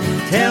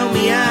 Tell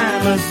me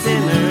I'm a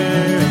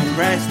sinner and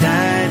Christ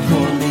died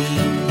for me.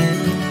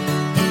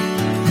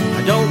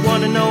 I don't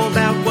want to know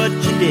about what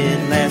you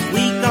did last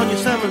week on your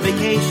summer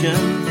vacation,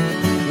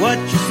 what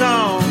you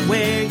saw,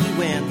 where